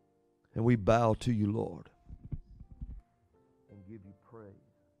 And we bow to you, Lord, and give you praise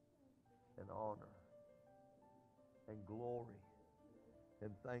and honor and glory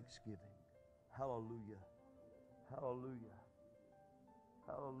and thanksgiving. Hallelujah. Hallelujah.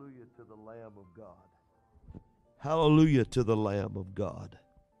 Hallelujah to the Lamb of God. Hallelujah to the Lamb of God.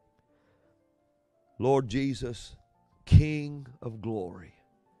 Lord Jesus, King of glory,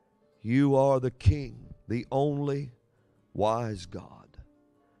 you are the King, the only wise God.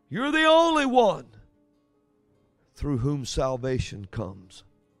 You're the only one through whom salvation comes.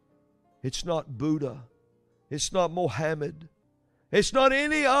 It's not Buddha. It's not Mohammed. It's not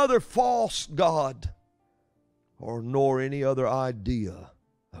any other false god, or nor any other idea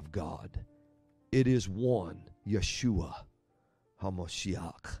of God. It is one, Yeshua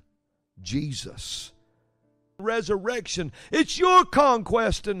HaMashiach, Jesus. Resurrection. It's your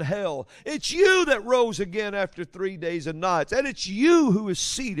conquest in hell. It's you that rose again after 3 days and nights. And it's you who is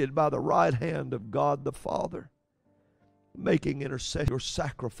seated by the right hand of God the Father, making intercession or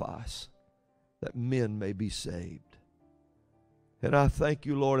sacrifice that men may be saved. And I thank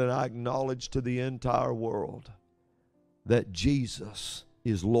you, Lord, and I acknowledge to the entire world that Jesus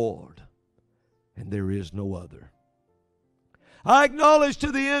is Lord and there is no other. I acknowledge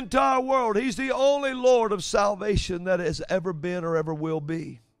to the entire world He's the only Lord of salvation that has ever been or ever will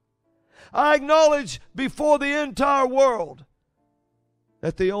be. I acknowledge before the entire world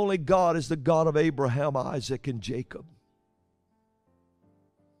that the only God is the God of Abraham, Isaac, and Jacob.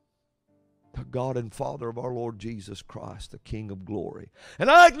 The God and Father of our Lord Jesus Christ, the King of glory. And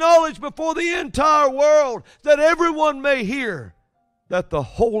I acknowledge before the entire world that everyone may hear that the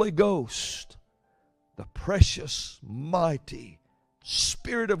Holy Ghost, the precious, mighty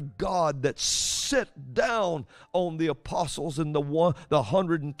Spirit of God that sat down on the apostles and the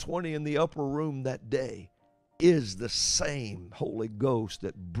 120 in the upper room that day, is the same Holy Ghost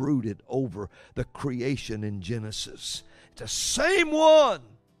that brooded over the creation in Genesis. It's the same one,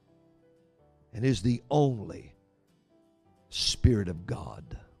 and is the only Spirit of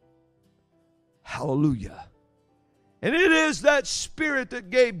God. Hallelujah. And it is that Spirit that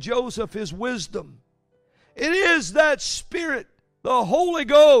gave Joseph his wisdom. It is that Spirit, the Holy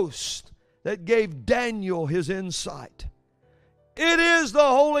Ghost, that gave Daniel his insight. It is the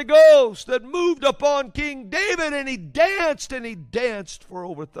Holy Ghost that moved upon King David, and he danced for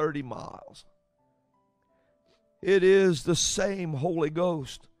over 30 miles. It is the same Holy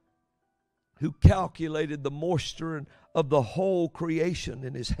Ghost who calculated the moisture of the whole creation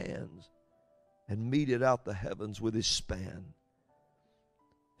in his hands and meted out the heavens with his span.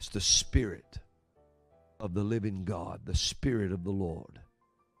 It's the Spirit of the living God, the Spirit of the Lord.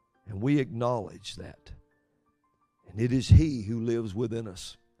 And we acknowledge that. And it is He who lives within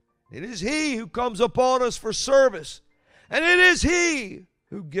us. It is He who comes upon us for service. And it is He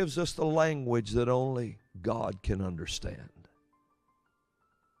who gives us the language that only God can understand.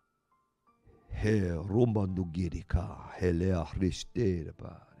 And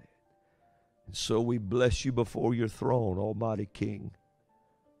so we bless you before your throne, Almighty King,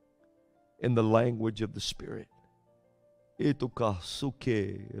 in the language of the Spirit,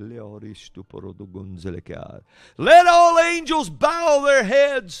 Let all angels bow their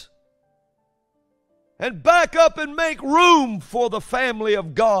heads and back up and make room for the family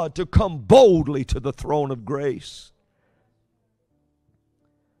of God to come boldly to the throne of grace,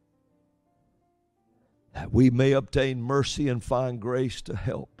 that we may obtain mercy and find grace to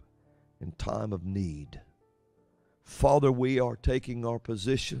help in time of need. Father, we are taking our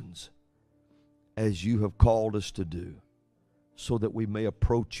positions as you have called us to do, so that we may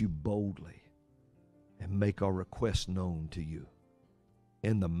approach you boldly and make our requests known to you.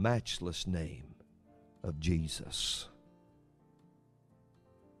 In the matchless name of Jesus.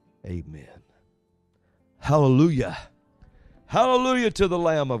 Amen. Hallelujah. Hallelujah to the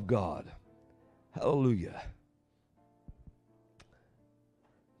Lamb of God. Hallelujah.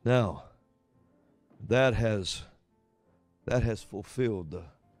 Now, that has fulfilled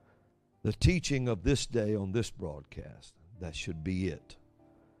the teaching of this day on this broadcast. That should be it.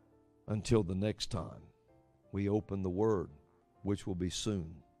 Until the next time we open the Word, which will be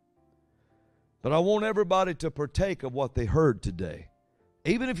soon. But I want everybody to partake of what they heard today.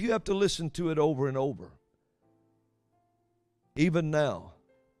 Even if you have to listen to it over and over. Even now,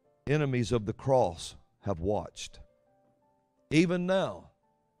 enemies of the cross have watched. Even now,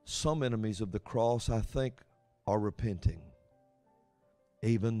 some enemies of the cross, I think, are repenting.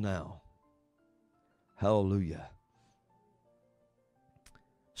 Even now. Hallelujah.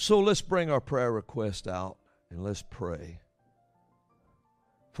 So let's bring our prayer request out and let's pray.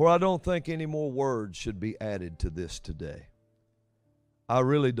 For I don't think any more words should be added to this today. I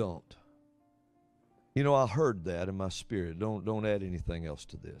really don't. You know, I heard that in my spirit. Don't add anything else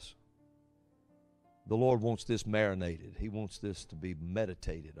to this. The Lord wants this marinated. He wants this to be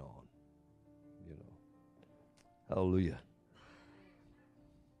meditated on. You know. Hallelujah.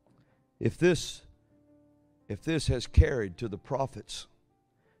 If this has carried to the prophets,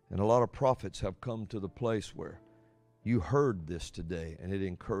 and a lot of prophets have come to the place where you heard this today and it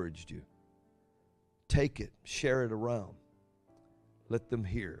encouraged you, take it, share it around. Let them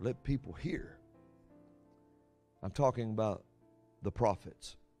hear. Let people hear. I'm talking about the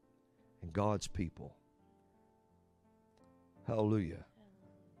prophets and God's people. Hallelujah.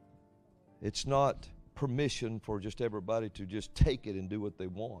 It's not permission for just everybody to just take it and do what they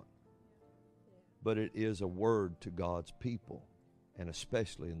want. But it is a word to God's people, and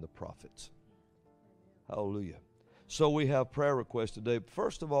especially in the prophets. Hallelujah. So we have prayer requests today.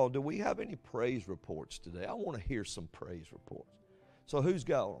 First of all, do we have any praise reports today? I want to hear some praise reports. So who's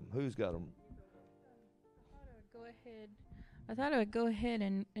got them? Who's got them? I thought I would go ahead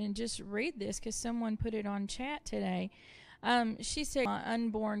and just read this because someone put it on chat today. She said, my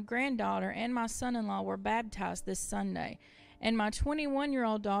unborn granddaughter and my son-in-law were baptized this Sunday. And my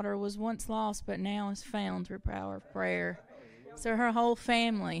 21-year-old daughter was once lost but now is found through power of prayer. So her whole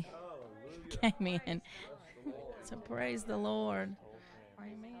family came in. So praise the Lord.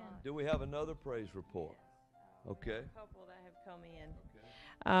 Amen. Do we have another praise report? Okay. A couple that have come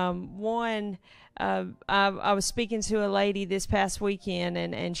in. One, I was speaking to a lady this past weekend,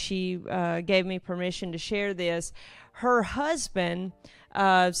 and she gave me permission to share this. Her husband,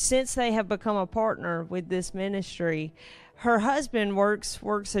 since they have become a partner with this ministry, her husband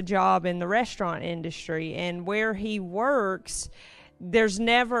works a job in the restaurant industry, and where he works, there's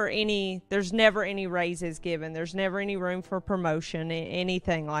never any raises given. There's never any room for promotion,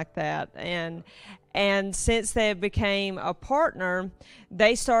 anything like that. And since they became a partner,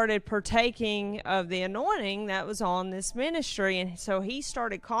 they started partaking of the anointing that was on this ministry. And so he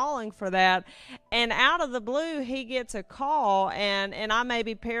started calling for that. And out of the blue, he gets a call, and I may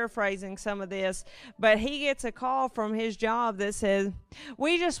be paraphrasing some of this, but he gets a call from his job that says,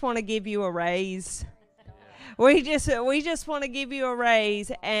 "We just want to give you a raise. We just want to give you a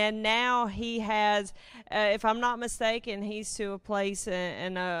raise." And now he has, if I'm not mistaken, he's to a place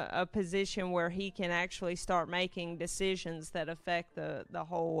in a position where he can actually start making decisions that affect the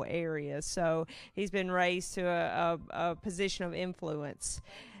whole area. So he's been raised to a position of influence.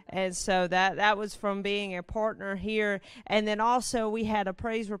 And so that was from being a partner here. And then also we had a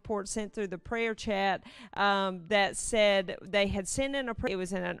praise report sent through the prayer chat that said they had sent in it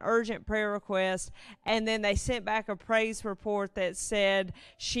was in an urgent prayer request, and then they sent back a praise report that said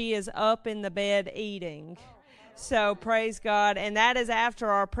she is up in the bed eating. So praise God. And that is after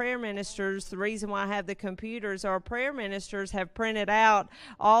our prayer ministers, the reason why I have the computers, our prayer ministers have printed out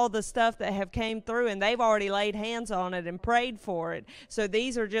all the stuff that have came through, and they've already laid hands on it and prayed for it. So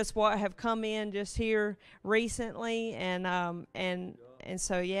these are just what have come in just here recently, and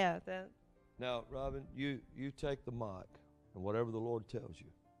so yeah. Now, Robin, you take the mic, and whatever the Lord tells you,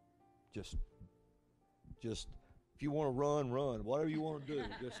 just If you want to run, run. Whatever you want to do.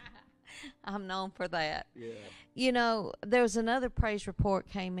 Just, I'm known for that. yeah. You know, there was another praise report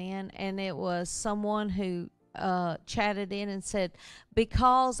came in, and it was someone who chatted in and said,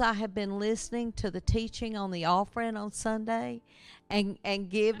 because I have been listening to the teaching on the offering on Sunday and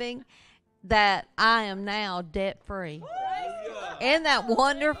giving, that I am now debt-free. Isn't that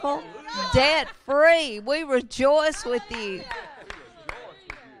wonderful? Debt-free. We rejoice with you.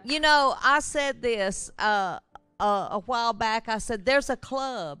 You know, I said this a while back. I said, there's a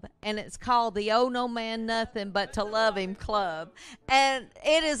club, and it's called the Owe No Man Nothing But to Love Him Club. And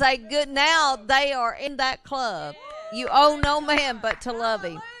it is a good, now they are in that club. You owe no man but to love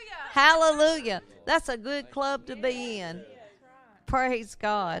him. Hallelujah. That's a good club to be in. Praise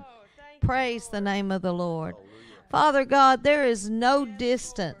God. Praise the name of the Lord. Father God, there is no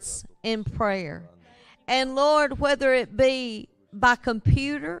distance in prayer. And Lord, whether it be by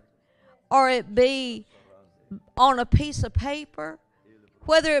computer or it be on a piece of paper,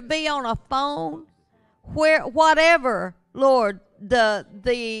 whether it be on a phone, whatever, Lord, the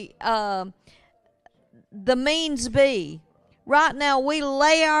means be, right now we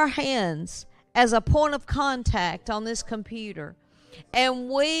lay our hands as a point of contact on this computer, and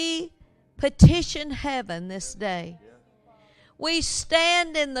we petition heaven this day. We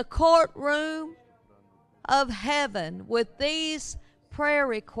stand in the courtroom of heaven with these prayer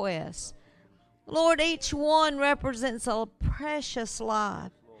requests. Lord, each one represents a precious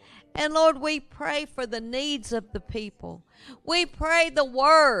life. And Lord, we pray for the needs of the people. We pray the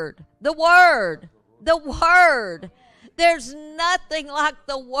word. There's nothing like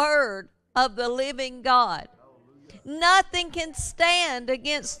the word of the living God. Nothing can stand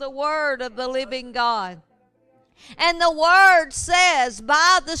against the word of the living God. And the word says,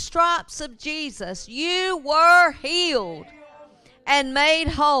 by the stripes of Jesus, you were healed and made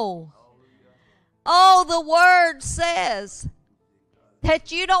whole. Oh, the word says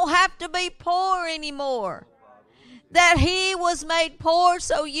that you don't have to be poor anymore. That he was made poor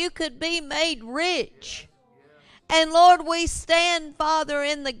so you could be made rich. And Lord, we stand, Father,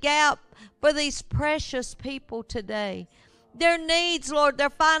 in the gap for these precious people today. Their needs, Lord,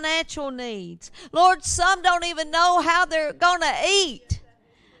 their financial needs. Lord, some don't even know how they're going to eat.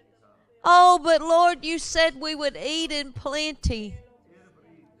 Oh, but Lord, you said we would eat in plenty.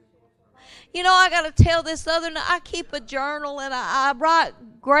 You know, I got to tell this other night, I keep a journal and I write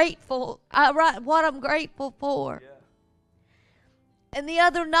what I'm grateful for. And the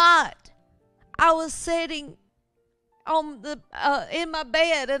other night, I was sitting on in my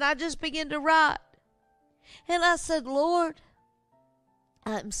bed and I just began to write. And I said, Lord,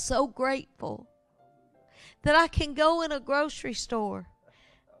 I'm so grateful that I can go in a grocery store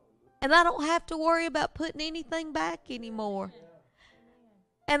and I don't have to worry about putting anything back anymore.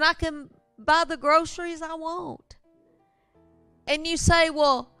 And I can buy the groceries I want. And you say,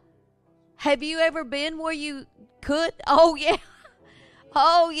 well, have you ever been where you could? Oh, yeah.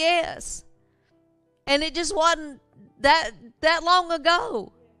 Oh, yes. And it just wasn't that long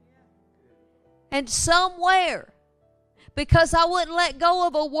ago. And somewhere, because I wouldn't let go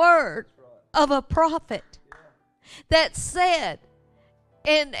of a word of a prophet that said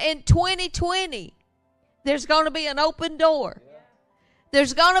in 2020, there's going to be an open door.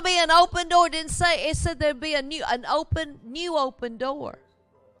 There's going to be an open door. It didn't say, it said there'd be a new open door.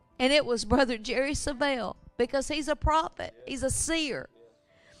 And it was Brother Jerry Savelle, because he's a prophet. He's a seer.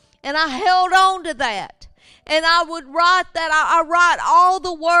 And I held on to that. And I would write that. I write all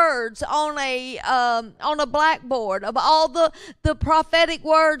the words on a blackboard of all the prophetic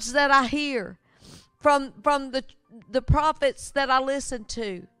words that I hear from the prophets that I listen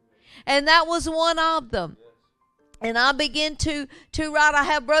to. And that was one of them. And I began to write. I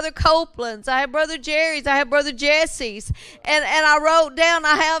have Brother Copeland's, I have Brother Jerry's, I have Brother Jesse's, and I wrote down.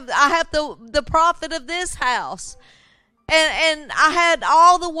 I have the prophet of this house, and I had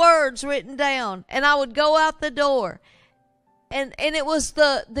all the words written down. And I would go out the door, and it was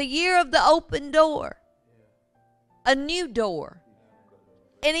the year of the open door, a new door.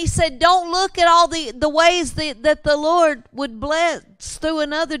 And he said, don't look at all the ways that the Lord would bless through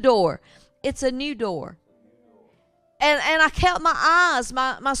another door. It's a new door. And I kept my eyes,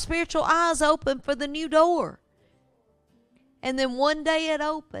 my spiritual eyes open for the new door. And then one day it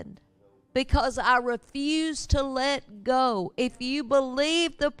opened because I refused to let go. If you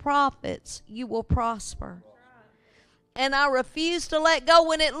believe the prophets, you will prosper. And I refused to let go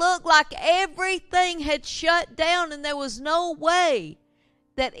when it looked like everything had shut down and there was no way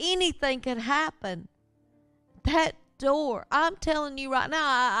that anything could happen. That door. I'm telling you right now,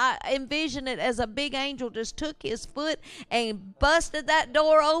 I envision it as a big angel just took his foot and busted that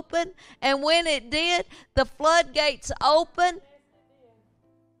door open. And when it did, the floodgates opened.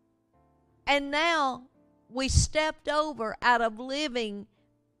 And now we stepped over out of living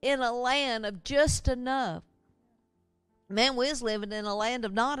in a land of just enough. Man, we was living in a land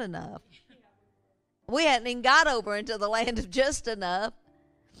of not enough. We hadn't even got over into the land of just enough.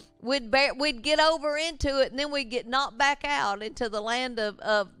 We'd get over into it, and then we'd get knocked back out into the land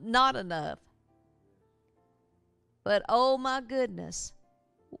of not enough. But oh my goodness,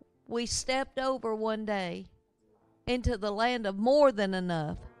 we stepped over one day into the land of more than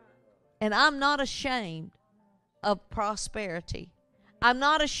enough. And I'm not ashamed of prosperity. I'm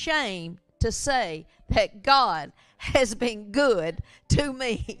not ashamed to say that God has been good to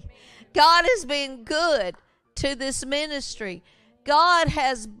me. God has been good to this ministry. God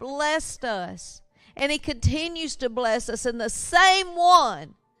has blessed us, and He continues to bless us. And the same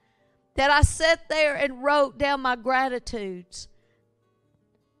one that I sat there and wrote down my gratitudes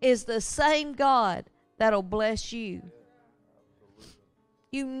is the same God that'll bless you.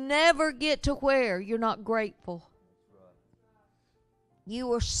 You never get to where you're not grateful.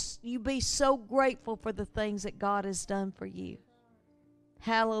 You be so grateful for the things that God has done for you.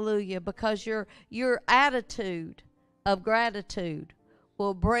 Hallelujah. Because your attitude of gratitude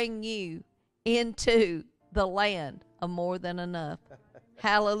will bring you into the land of more than enough.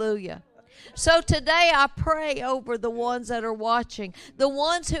 Hallelujah. So today I pray over the ones that are watching, the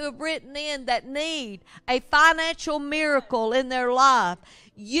ones who have written in that need a financial miracle in their life.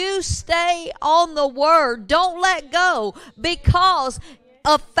 You stay on the word. Don't let go, because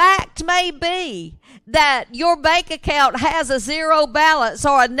a fact may be that your bank account has a zero balance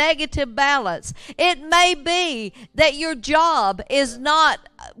or a negative balance. It may be that your job is not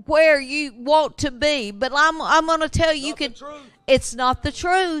where you want to be, but I'm going to tell you, it's not the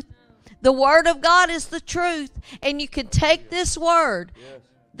truth. The word of God is the truth, and you can take this word,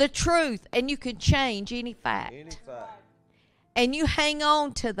 the truth, and you can change any fact. And you hang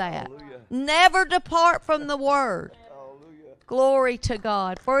on to that. Hallelujah. Never depart from the word. Hallelujah. Glory to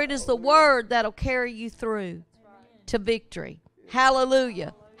God. For it is the word that'll carry you through to victory.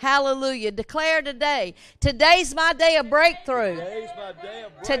 Hallelujah. Hallelujah. Declare today. Today's my day of breakthrough.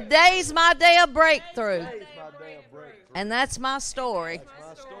 Today's my day of breakthrough. And that's my story.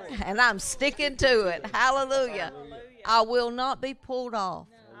 And I'm sticking to it. Hallelujah. I will not be pulled off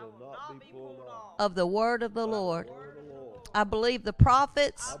of the word of the Lord. I believe the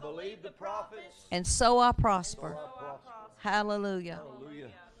prophets, and so I prosper. Hallelujah.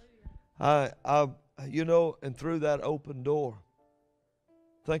 And through that open door,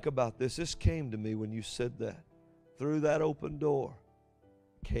 think about this. This came to me when you said that. Through that open door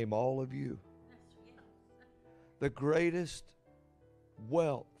came all of you. The greatest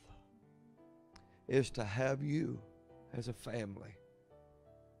wealth is to have you as a family.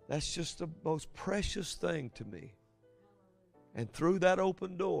 That's just the most precious thing to me. And through that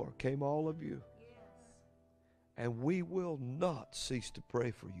open door came all of you. And we will not cease to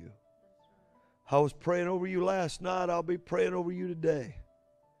pray for you. I was praying over you last night. I'll be praying over you today.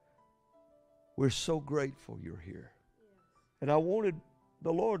 We're so grateful you're here. And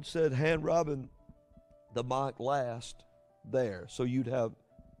the Lord said, hand Robin the mic last there, so you'd have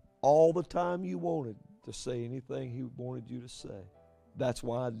all the time you wanted to say anything He wanted you to say. That's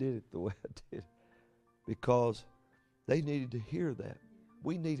why I did it the way I did. Because they needed to hear that.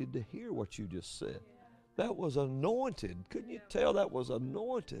 We needed to hear what you just said. That was anointed. Couldn't you tell that was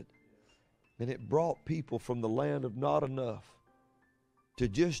anointed? And it brought people from the land of not enough to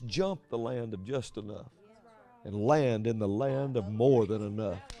just jump the land of just enough and land in the land of more than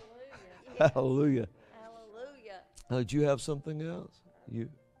enough. Hallelujah. Hallelujah. Did you have something else? You?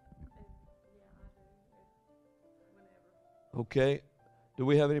 Okay. Do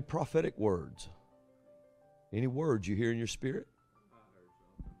we have any prophetic words? Any words you hear in your spirit?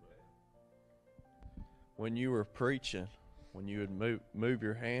 When you were preaching, when you would move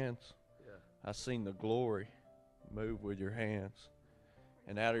your hands, I seen the glory move with your hands.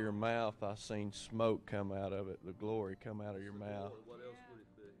 And out of your mouth, I seen smoke come out of it, the glory come out of your mouth. What else would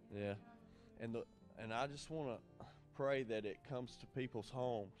it be? Yeah. And I just want to pray that it comes to people's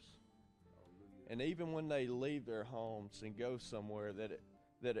homes. And even when they leave their homes and go somewhere,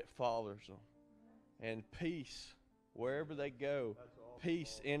 that it follows them. And peace, wherever they go,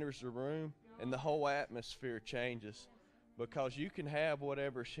 peace enters the room and the whole atmosphere changes, because you can have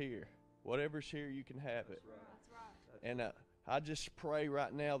whatever's here. Whatever's here, you can have it. And I just pray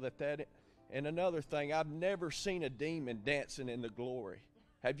right now that and another thing, I've never seen a demon dancing in the glory.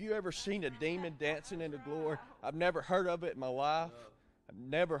 Have you ever seen a demon dancing in the glory? I've never heard of it in my life. I've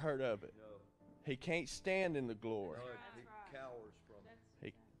never heard of it. He can't stand in the glory. He cowers from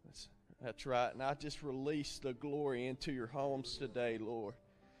it. That's right. And I just release the glory into your homes today, Lord.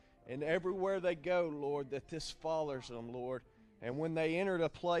 And everywhere they go, Lord, that this follows them, Lord. And when they enter the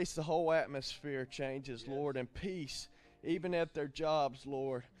place, the whole atmosphere changes, Lord, and peace, even at their jobs,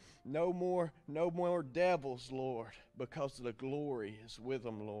 Lord. No more devils, Lord, because the glory is with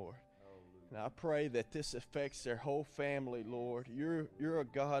them, Lord. And I pray that this affects their whole family, Lord. You're a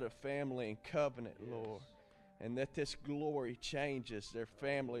God of family and covenant, Lord. And that this glory changes their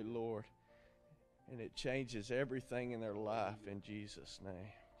family, Lord. And it changes everything in their life in Jesus' name.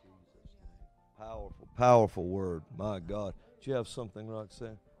 Powerful, powerful word. My God. Do you have something,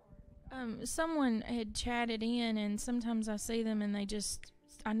 Roxanne? Someone had chatted in, and sometimes I see them and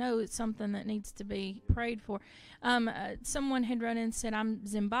I know it's something that needs to be prayed for. Someone had run in and said, I'm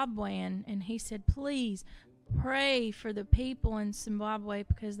Zimbabwean, and he said, please pray for the people in Zimbabwe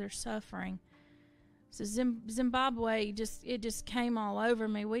because they're suffering. So Zimbabwe, it just came all over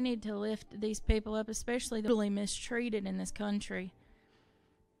me. We need to lift these people up, especially those really mistreated in this country.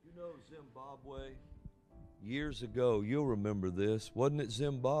 You know, Zimbabwe, years ago, you'll remember this, wasn't it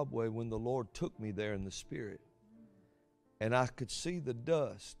Zimbabwe when the Lord took me there in the Spirit? And I could see the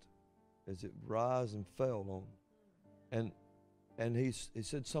dust as it rise and fell on. And he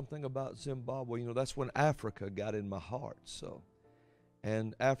said something about Zimbabwe. You know, that's when Africa got in my heart. So,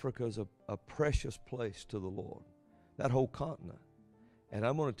 and Africa is a precious place to the Lord, that whole continent. And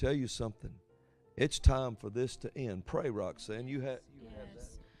I'm going to tell you something. It's time for this to end. Pray, Roxanne. You have that.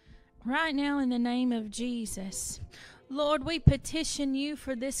 Right now, in the name of Jesus, Lord, we petition you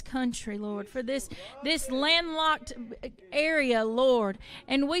for this country, Lord, for this landlocked area, Lord.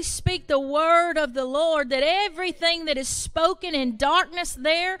 And we speak the word of the Lord, that everything that is spoken in darkness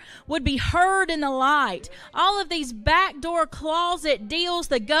there would be heard in the light. All of these backdoor closet deals,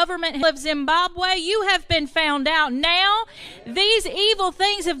 the government of Zimbabwe, you have been found out now. These evil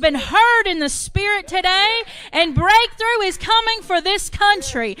things have been heard in the Spirit today, and breakthrough is coming for this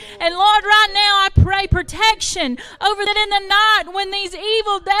country. And Lord, right now I pray protection over that in the night when these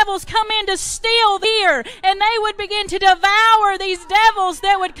evil devils come in to steal here, and they would begin to devour these devils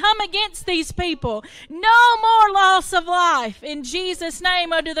that would come against these people. No more loss of life in Jesus'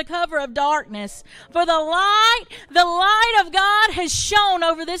 name under the cover of darkness. For the light of God has shone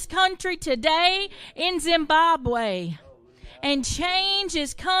over this country today in Zimbabwe. And change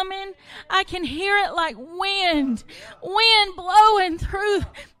is coming. I can hear it like wind blowing through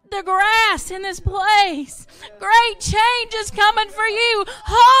the grass in this place. Great change is coming for you.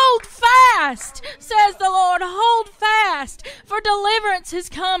 Hold fast, says the Lord. Hold fast, for deliverance is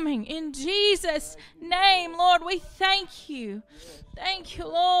coming in Jesus' name. Lord, we thank you. Thank you,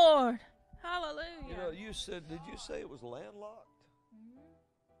 Lord. Hallelujah. You know, did you say it was landlocked?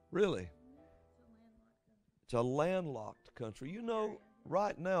 Really? It's a landlocked country. You know,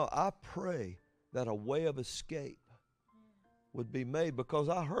 right now I pray that a way of escape would be made, because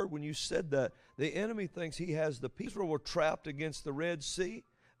I heard when you said that, the enemy thinks he has the people. Israel were trapped against the Red Sea,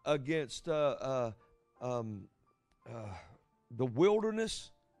 against the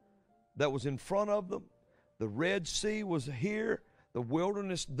wilderness that was in front of them. The Red Sea was here, the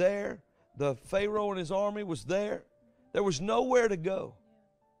wilderness there, the Pharaoh and his army was there. There was nowhere to go.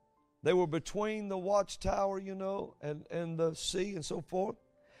 They were between the watchtower, you know, and the sea and so forth.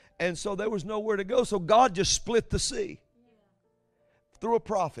 And so there was nowhere to go. So God just split the sea through a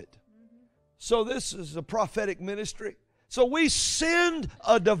prophet. So this is a prophetic ministry. So we send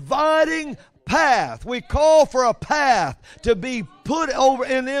a dividing path. We call for a path to be put over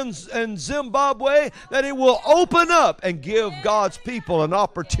in Zimbabwe, that it will open up and give God's people an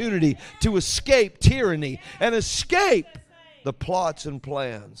opportunity to escape tyranny and escape the plots and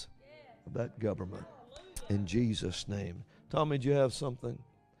plans of that government. In Jesus' name. Tommy, do you have something?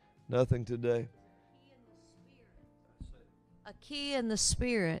 Nothing today? A key in the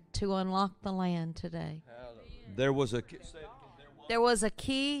Spirit to unlock the land today. There was a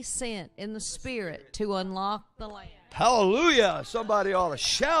key sent in the Spirit to unlock the land. Hallelujah! Somebody ought to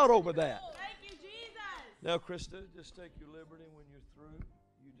shout over that. Thank you, Jesus. Now, Krista, just take your liberty. When you're through,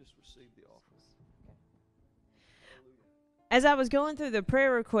 you just receive the offering. As I was going through the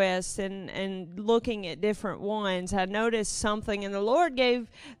prayer requests and looking at different ones, I noticed something, and the Lord gave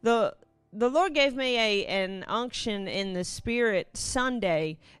me an unction in the Spirit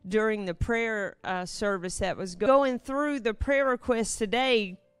Sunday during the prayer service that was going through the prayer requests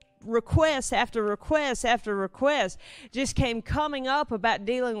today. request after request after request just came coming up about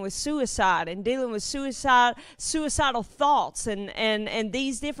dealing with suicide and dealing with suicidal thoughts and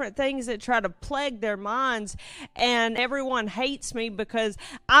these different things that try to plague their minds. And everyone hates me because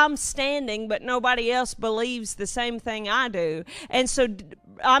I'm standing, but nobody else believes the same thing I do. And so,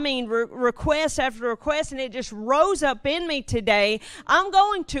 request after request, and it just rose up in me today. I'm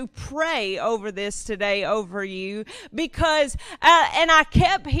going to pray over this today over you because, and I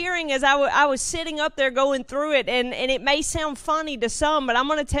kept hearing as I was sitting up there going through it, and it may sound funny to some, but I'm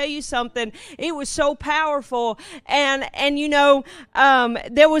going to tell you something. It was so powerful. And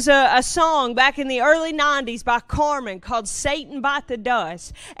there was a song back in the early 90s by Carmen called Satan Bite the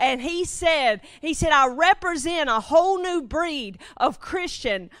Dust. And he said, I represent a whole new breed of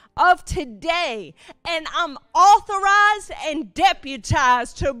Christian of today, and I'm authorized and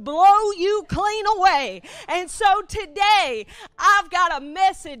deputized to blow you clean away. And so today I've got a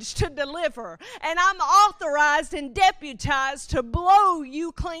message to deliver, and I'm authorized and deputized to blow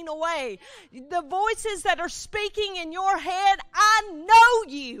you clean away. The voices that are speaking in your head, I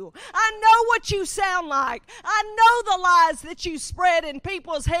know you. I know what you sound like. I know the lies that you spread in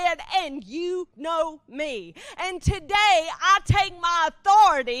people's head, and you know me. And today I take my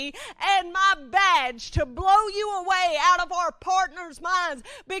authority and my badge to blow you away out of our partners' minds,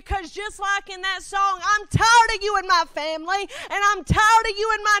 because just like in that song, I'm tired of you in my family, and I'm tired of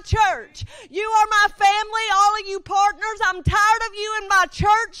you in my church. You are my family, all of you partners. I'm tired of you in my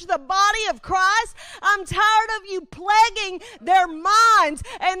church, the body of Christ. I'm tired of you plaguing their minds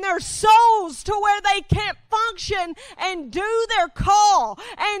and their souls to where they can't function and do their call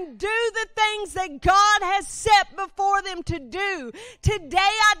and do the things that God has set before them to do. Today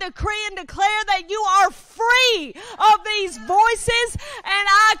I decree and declare that you are free of these voices, and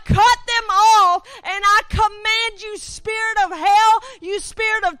I cut them off, and I command you, spirit of hell, you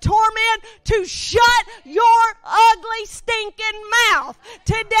spirit of torment, to shut your ugly stinking mouth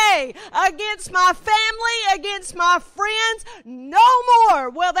today against my family, against my friends. No more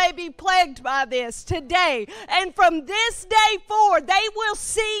will they be plagued by this today. And from this day forward, they will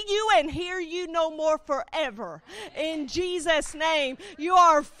see you and hear you no more forever. In Jesus' name, you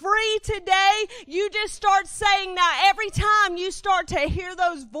are free today. You just start saying, now every time you start to hear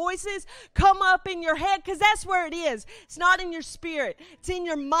those voices come up in your head, because that's where it is. It's not in your spirit. It's in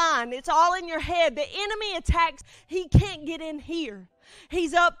your mind. It's all in your head. The enemy attacks. He can't get in here.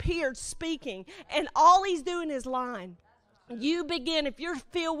 He's up here speaking, and all he's doing is lying. You begin, if you're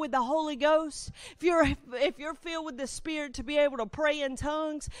filled with the Holy Ghost, if you're filled with the Spirit to be able to pray in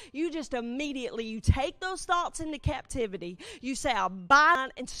tongues, you just immediately, you take those thoughts into captivity. You say, I'll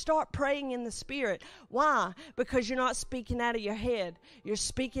bind, and start praying in the Spirit. Why? Because you're not speaking out of your head. You're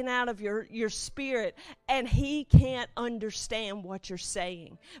speaking out of your spirit, and he can't understand what you're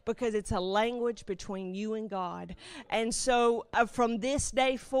saying because it's a language between you and God. And so from this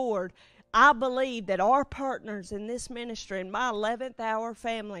day forward, I believe that our partners in this ministry, in my 11th hour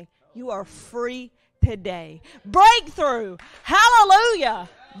family, you are free today. Breakthrough. Hallelujah.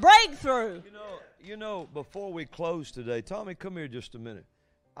 Breakthrough. You know, before we close today, Tommy, come here just a minute.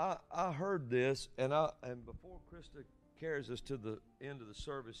 I heard this, and before Krista carries us to the end of the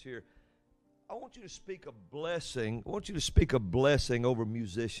service here, I want you to speak a blessing. I want you to speak a blessing over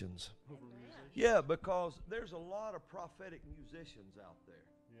musicians. Yeah, because there's a lot of prophetic musicians out there.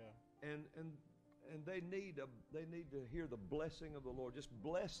 And they need to hear the blessing of the Lord. Just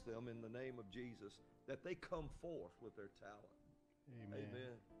bless them in the name of Jesus, that they come forth with their talent.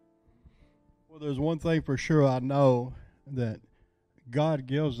 Amen. Well, there's one thing for sure I know, that God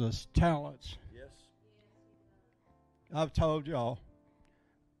gives us talents. Yes. I've told y'all,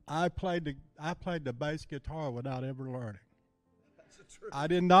 I played the bass guitar without ever learning. That's the truth. I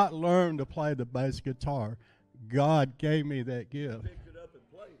did not learn to play the bass guitar. God gave me that gift.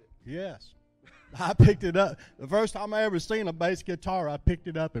 Yes. I picked it up. The first time I ever seen a bass guitar, I picked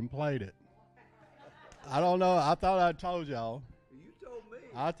it up and played it. I don't know. I thought I told y'all. You told me.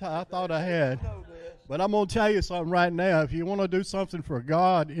 I thought I had. But I'm going to tell you something right now. If you want to do something for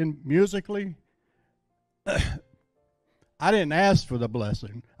God musically, I didn't ask for the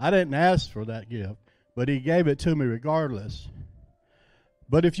blessing. I didn't ask for that gift. But he gave it to me regardless.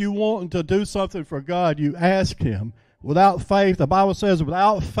 But if you want to do something for God, you ask him. Without faith, the Bible says,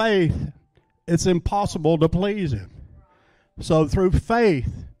 without faith, it's impossible to please him. So through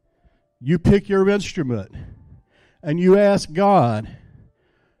faith, you pick your instrument and you ask God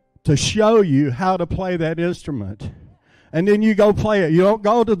to show you how to play that instrument. And then you go play it. You don't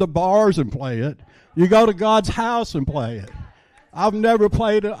go to the bars and play it. You go to God's house and play it. I've never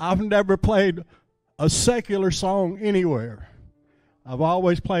played a secular song anywhere. I've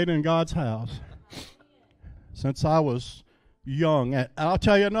always played in God's house since I was young. And I'll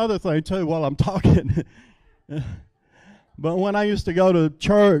tell you another thing, too, while I'm talking. But when I used to go to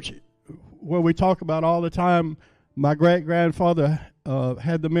church, where we talk about all the time, my great-grandfather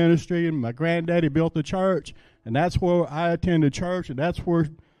had the ministry, and my granddaddy built the church, and that's where I attended church, and that's where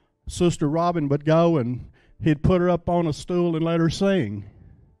Sister Robin would go, and he'd put her up on a stool and let her sing.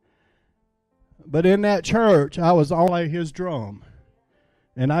 But in that church, I was only his drum,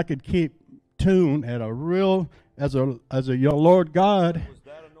 and I could keep tune at a real, as a Lord God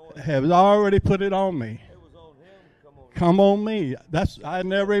has already put it on me. It was on him. Come on me. I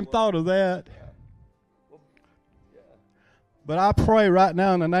never even thought of that. But I pray right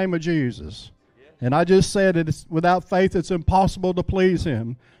now in the name of Jesus. And I just said that without faith it's impossible to please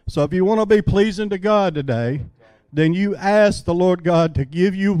him. So if you want to be pleasing to God today, then you ask the Lord God to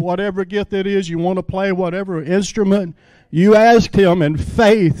give you whatever gift it is you want to play, whatever instrument. You ask him in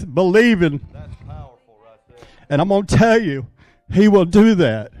faith, believing. That's powerful right there. And I'm going to tell you, he will do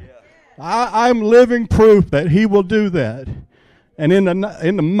that. I'm living proof that he will do that. And in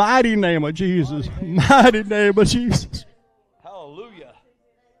the mighty name of Jesus, mighty name of Jesus. Hallelujah.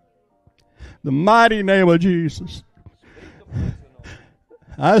 The mighty name of Jesus.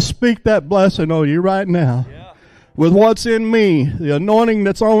 I speak that blessing on you right now. Yeah. With what's in me, the anointing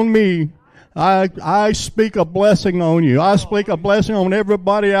that's on me, I speak a blessing on you. I speak a blessing on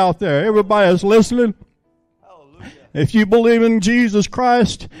everybody out there. Everybody that's listening. Hallelujah. If you believe in Jesus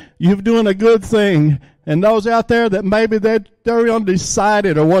Christ, you're doing a good thing. And those out there that maybe they're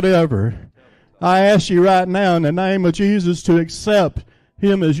undecided or whatever, I ask you right now in the name of Jesus to accept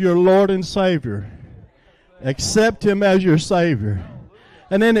him as your Lord and Savior. Accept him as your Savior.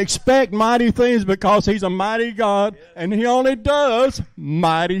 And then expect mighty things because he's a mighty God and he only does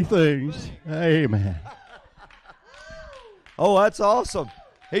mighty things. Amen. Oh, that's awesome.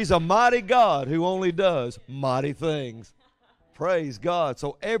 He's a mighty God who only does mighty things. Praise God.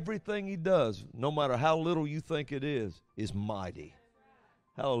 So everything he does, no matter how little you think it is mighty.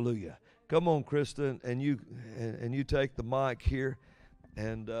 Hallelujah. Come on, Krista, and you take the mic here,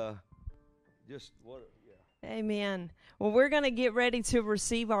 and just what? Yeah. Amen. Well, we're going to get ready to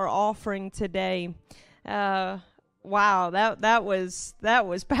receive our offering today. Wow, that was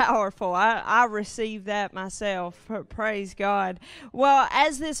powerful. I received that myself. Praise God. Well,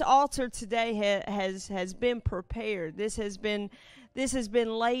 as this altar today has been prepared, this has been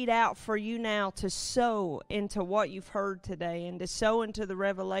laid out for you now to sow into what you've heard today and to sow into the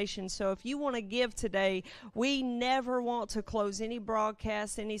revelation. So if you want to give today, we never want to close any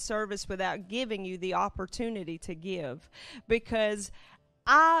broadcast, any service without giving you the opportunity to give, because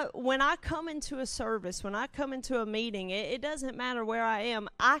when I come into a service, when I come into a meeting, it doesn't matter where I am.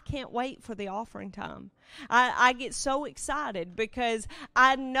 I can't wait for the offering time. I get so excited because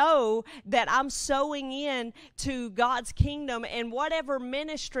I know that I'm sowing in to God's kingdom and whatever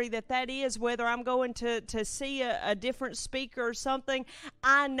ministry that is, whether I'm going to see a different speaker or something,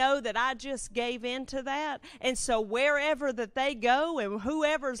 I know that I just gave into that. And so wherever that they go and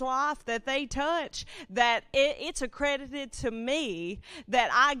whoever's life that they touch, that it's accredited to me that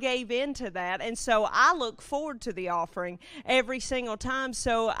I gave into that. And so I look forward to the offering every single time.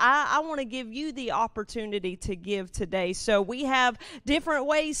 So I want to give you the opportunity to give today. So we have different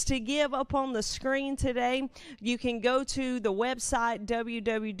ways to give up on the screen today. You can go to the website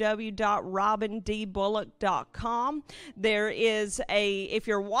www.robindbullock.com. There is if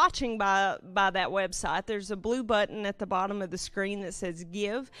you're watching by that website, there's a blue button at the bottom of the screen that says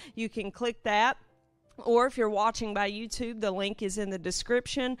give. You can click that. Or if you're watching by YouTube, the link is in the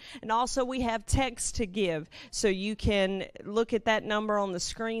description. And also we have text to give, so you can look at that number on the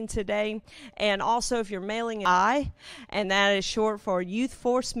screen today. And also if you're mailing and that is short for Youth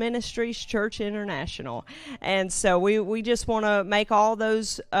Force Ministries Church International. And so we just want to make all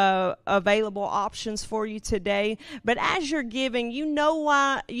those available options for you today. But as you're giving, you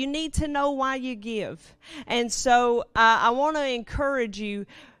need to know why you give. And so I want to encourage you.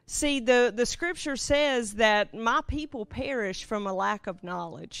 See, the scripture says that my people perish from a lack of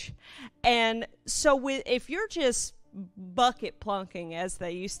knowledge. And so if you're just bucket plunking, as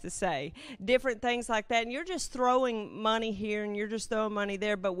they used to say, different things like that, and you're just throwing money here and you're just throwing money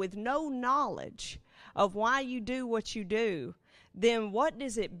there, but with no knowledge of why you do what you do, then what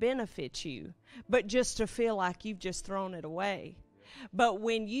does it benefit you but just to feel like you've just thrown it away? But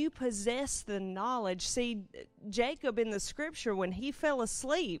when you possess the knowledge, see, Jacob in the scripture, when he fell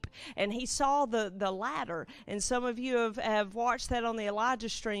asleep and he saw the ladder, and some of you have watched that on the Elijah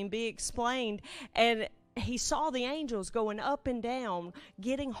stream be explained, and he saw the angels going up and down,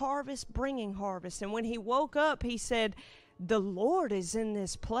 getting harvest, bringing harvest. And when he woke up, he said, the Lord is in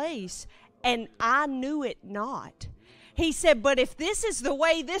this place, and I knew it not. He said, but if this is the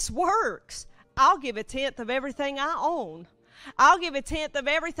way this works, I'll give a tenth of everything I own. I'll give a tenth of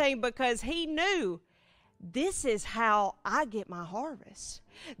everything, because he knew this is how I get my harvest.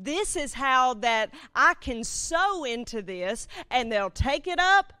 This is how that I can sow into this, and they'll take it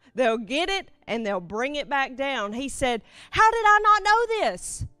up, they'll get it, and they'll bring it back down. He said, how did I not know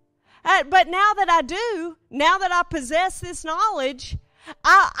this? But now that I do, now that I possess this knowledge,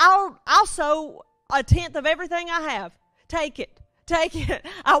 I'll sow a tenth of everything I have. Take it. Take it.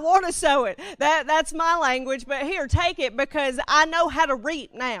 I want to sow it. That's my language, but here, take it, because I know how to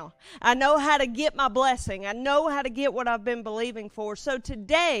reap now. I know how to get my blessing. I know how to get what I've been believing for. So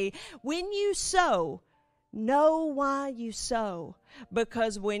today, when you sow, know why you sow.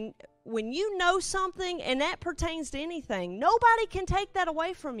 Because when you know something, and that pertains to anything, nobody can take that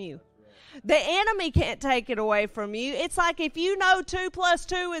away from you. The enemy can't take it away from you. It's like if you know 2 +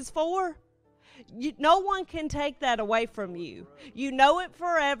 2 is 4, no one can take that away from you. You know it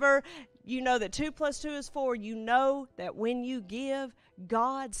forever. You know that 2 + 2 is 4. You know that when you give,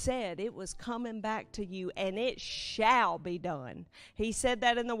 God said it was coming back to you, and it shall be done. He said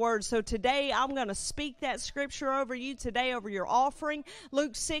that in the Word. So today, I'm going to speak that scripture over you today, over your offering.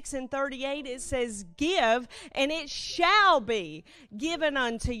 Luke 6:38, it says, give, and it shall be given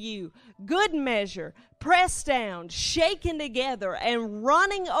unto you. Good measure, pressed down, shaken together, and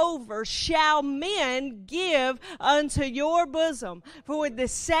running over, shall men give unto your bosom. For with the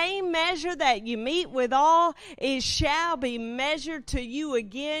same measure that you meet withal, it shall be measured to you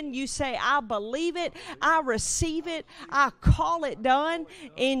again. You say, I believe it, I receive it, I call it done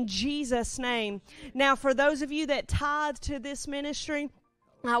in Jesus' name. Now, for those of you that tithe to this ministry,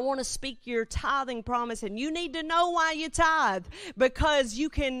 I want to speak your tithing promise, and you need to know why you tithe, because you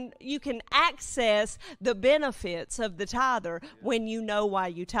can access the benefits of the tither when you know why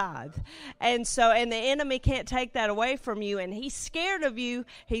you tithe. And the enemy can't take that away from you, and he's scared of you.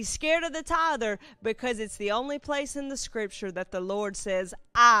 He's scared of the tither, because it's the only place in the scripture that the Lord says,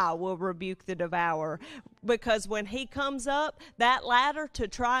 I will rebuke the devourer. Because when he comes up that ladder to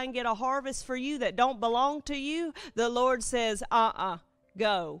try and get a harvest for you that don't belong to you, the Lord says,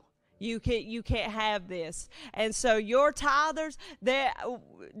 go. You can't have this. And so your tithers,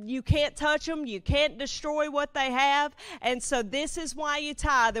 you can't touch them. You can't destroy what they have. And so this is why you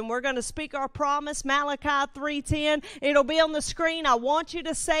tithe. And we're going to speak our promise, Malachi 3:10. It'll be on the screen. I want you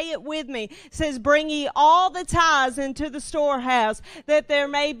to say it with me. It says, bring ye all the tithes into the storehouse, that there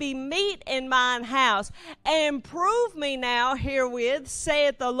may be meat in mine house. And prove me now herewith,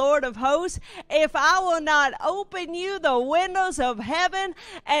 saith the Lord of hosts, if I will not open you the windows of heaven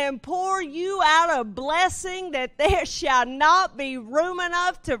and pour you out a blessing, that there shall not be room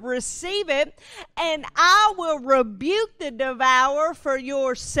enough to receive it. And I will rebuke the devourer for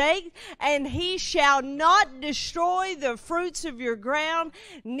your sake, and he shall not destroy the fruits of your ground,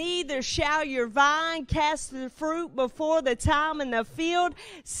 neither shall your vine cast the fruit before the time in the field,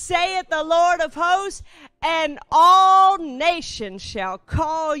 saith the Lord of hosts. And all nations shall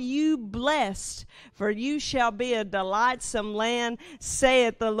call you blessed, for you shall be a delightsome land,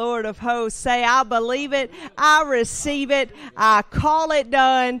 saith the Lord of hosts. Say, I believe it, I receive it, I call it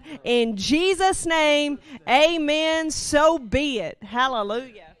done. In Jesus' name, amen, so be it.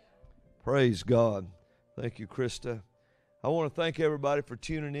 Hallelujah. Praise God. Thank you, Krista. I want to thank everybody for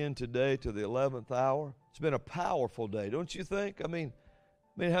tuning in today to the 11th hour. It's been a powerful day, don't you think? I mean,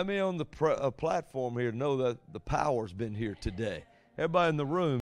 how many on the platform here know that the power's been here today? Everybody in the room